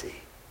about? See?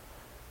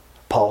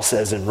 Paul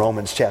says in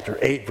Romans chapter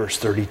 8, verse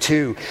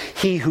 32,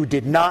 he who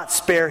did not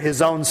spare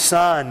his own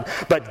son,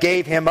 but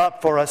gave him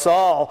up for us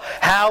all,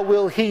 how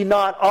will he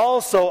not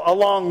also,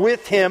 along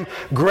with him,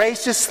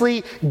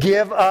 graciously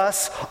give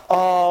us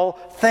all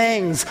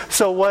things?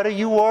 So what are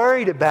you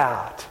worried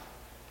about?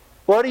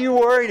 What are you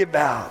worried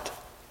about?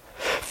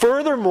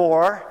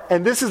 Furthermore,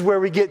 and this is where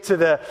we get to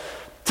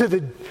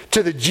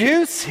the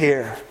juice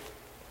here.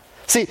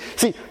 See,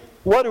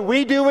 what do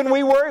we do when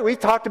we worry? We've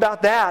talked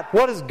about that.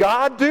 What does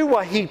God do?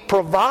 Well, he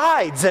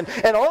provides. And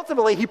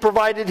ultimately, he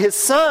provided his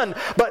son.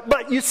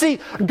 But you see,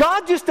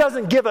 God just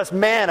doesn't give us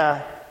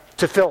manna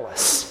to fill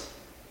us.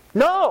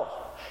 No.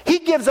 He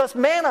gives us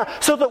manna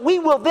so that we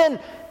will then,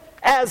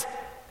 as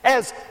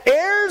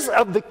heirs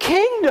of the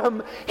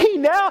kingdom,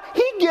 he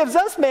gives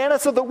us manna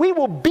so that we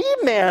will be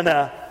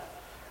manna.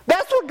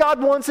 That's what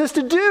God wants us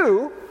to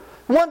do.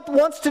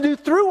 Wants to do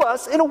through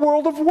us in a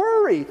world of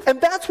worry. And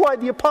that's why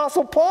the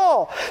Apostle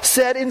Paul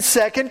said in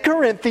 2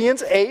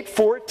 Corinthians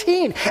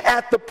 8:14,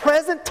 at the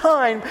present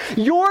time,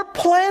 your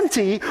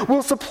plenty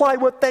will supply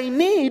what they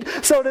need,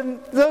 so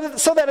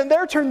that in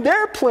their turn,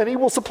 their plenty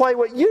will supply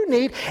what you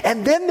need,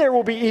 and then there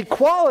will be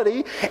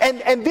equality.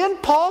 And then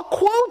Paul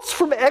quotes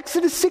from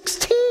Exodus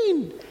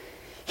 16.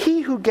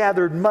 He who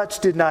gathered much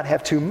did not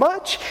have too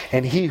much,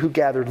 and he who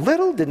gathered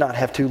little did not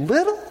have too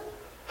little.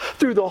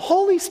 Through the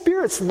Holy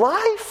Spirit's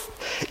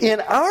life,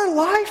 in our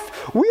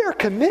life, we are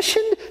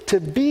commissioned to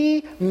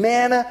be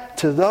manna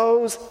to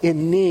those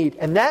in need.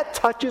 And that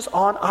touches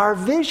on our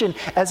vision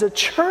as a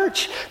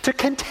church to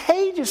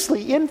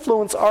contagiously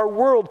influence our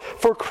world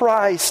for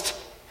Christ.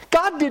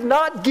 God did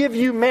not give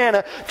you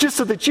manna just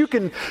so that you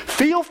can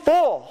feel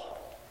full.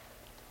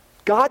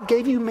 God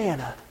gave you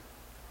manna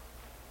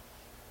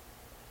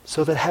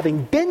so that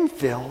having been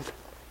filled,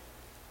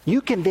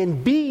 you can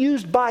then be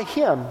used by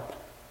him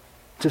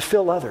to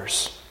fill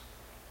others.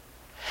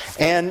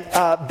 And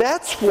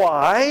that's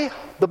why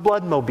the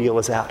Bloodmobile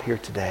is out here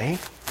today.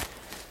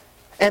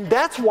 And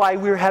that's why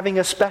we're having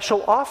a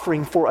special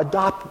offering for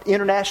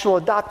international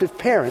adoptive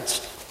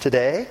parents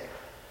today.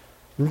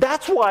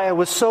 That's why I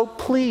was so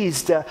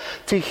pleased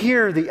to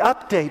hear the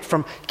update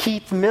from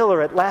Keith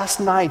Miller at last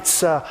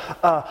night's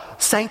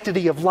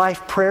Sanctity of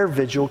Life prayer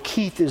vigil.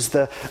 Keith is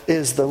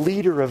the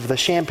leader of the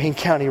Champaign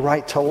County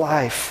Right to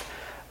Life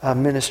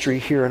ministry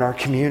here in our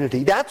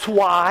community. That's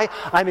why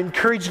I'm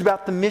encouraged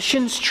about the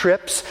missions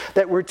trips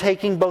that we're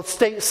taking both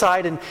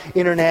stateside and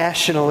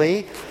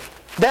internationally.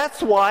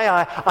 That's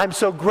why I'm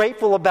so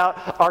grateful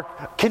about our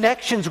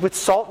connections with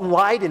Salt and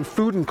Light and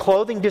food and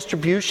clothing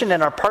distribution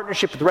and our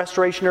partnership with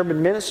Restoration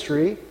Urban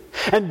Ministry.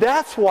 And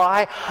that's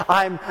why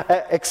I'm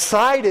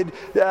excited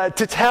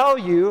to tell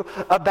you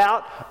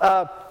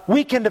about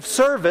Weekend of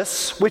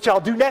Service, which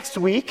I'll do next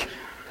week.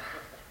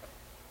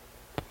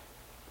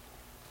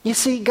 You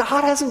see,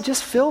 God hasn't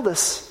just filled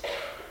us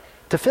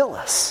to fill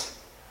us.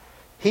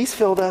 He's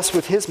filled us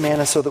with his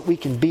manna so that we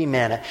can be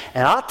manna.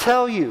 And I'll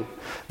tell you,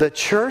 the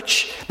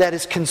church that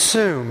is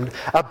consumed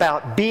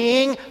about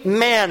being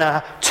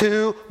manna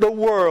to the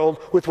world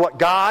with what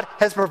God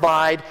has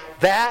provided,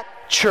 that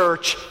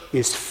church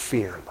is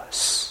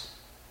fearless.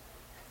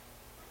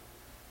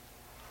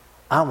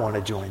 I want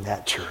to join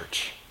that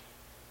church.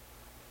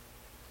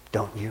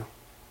 Don't you?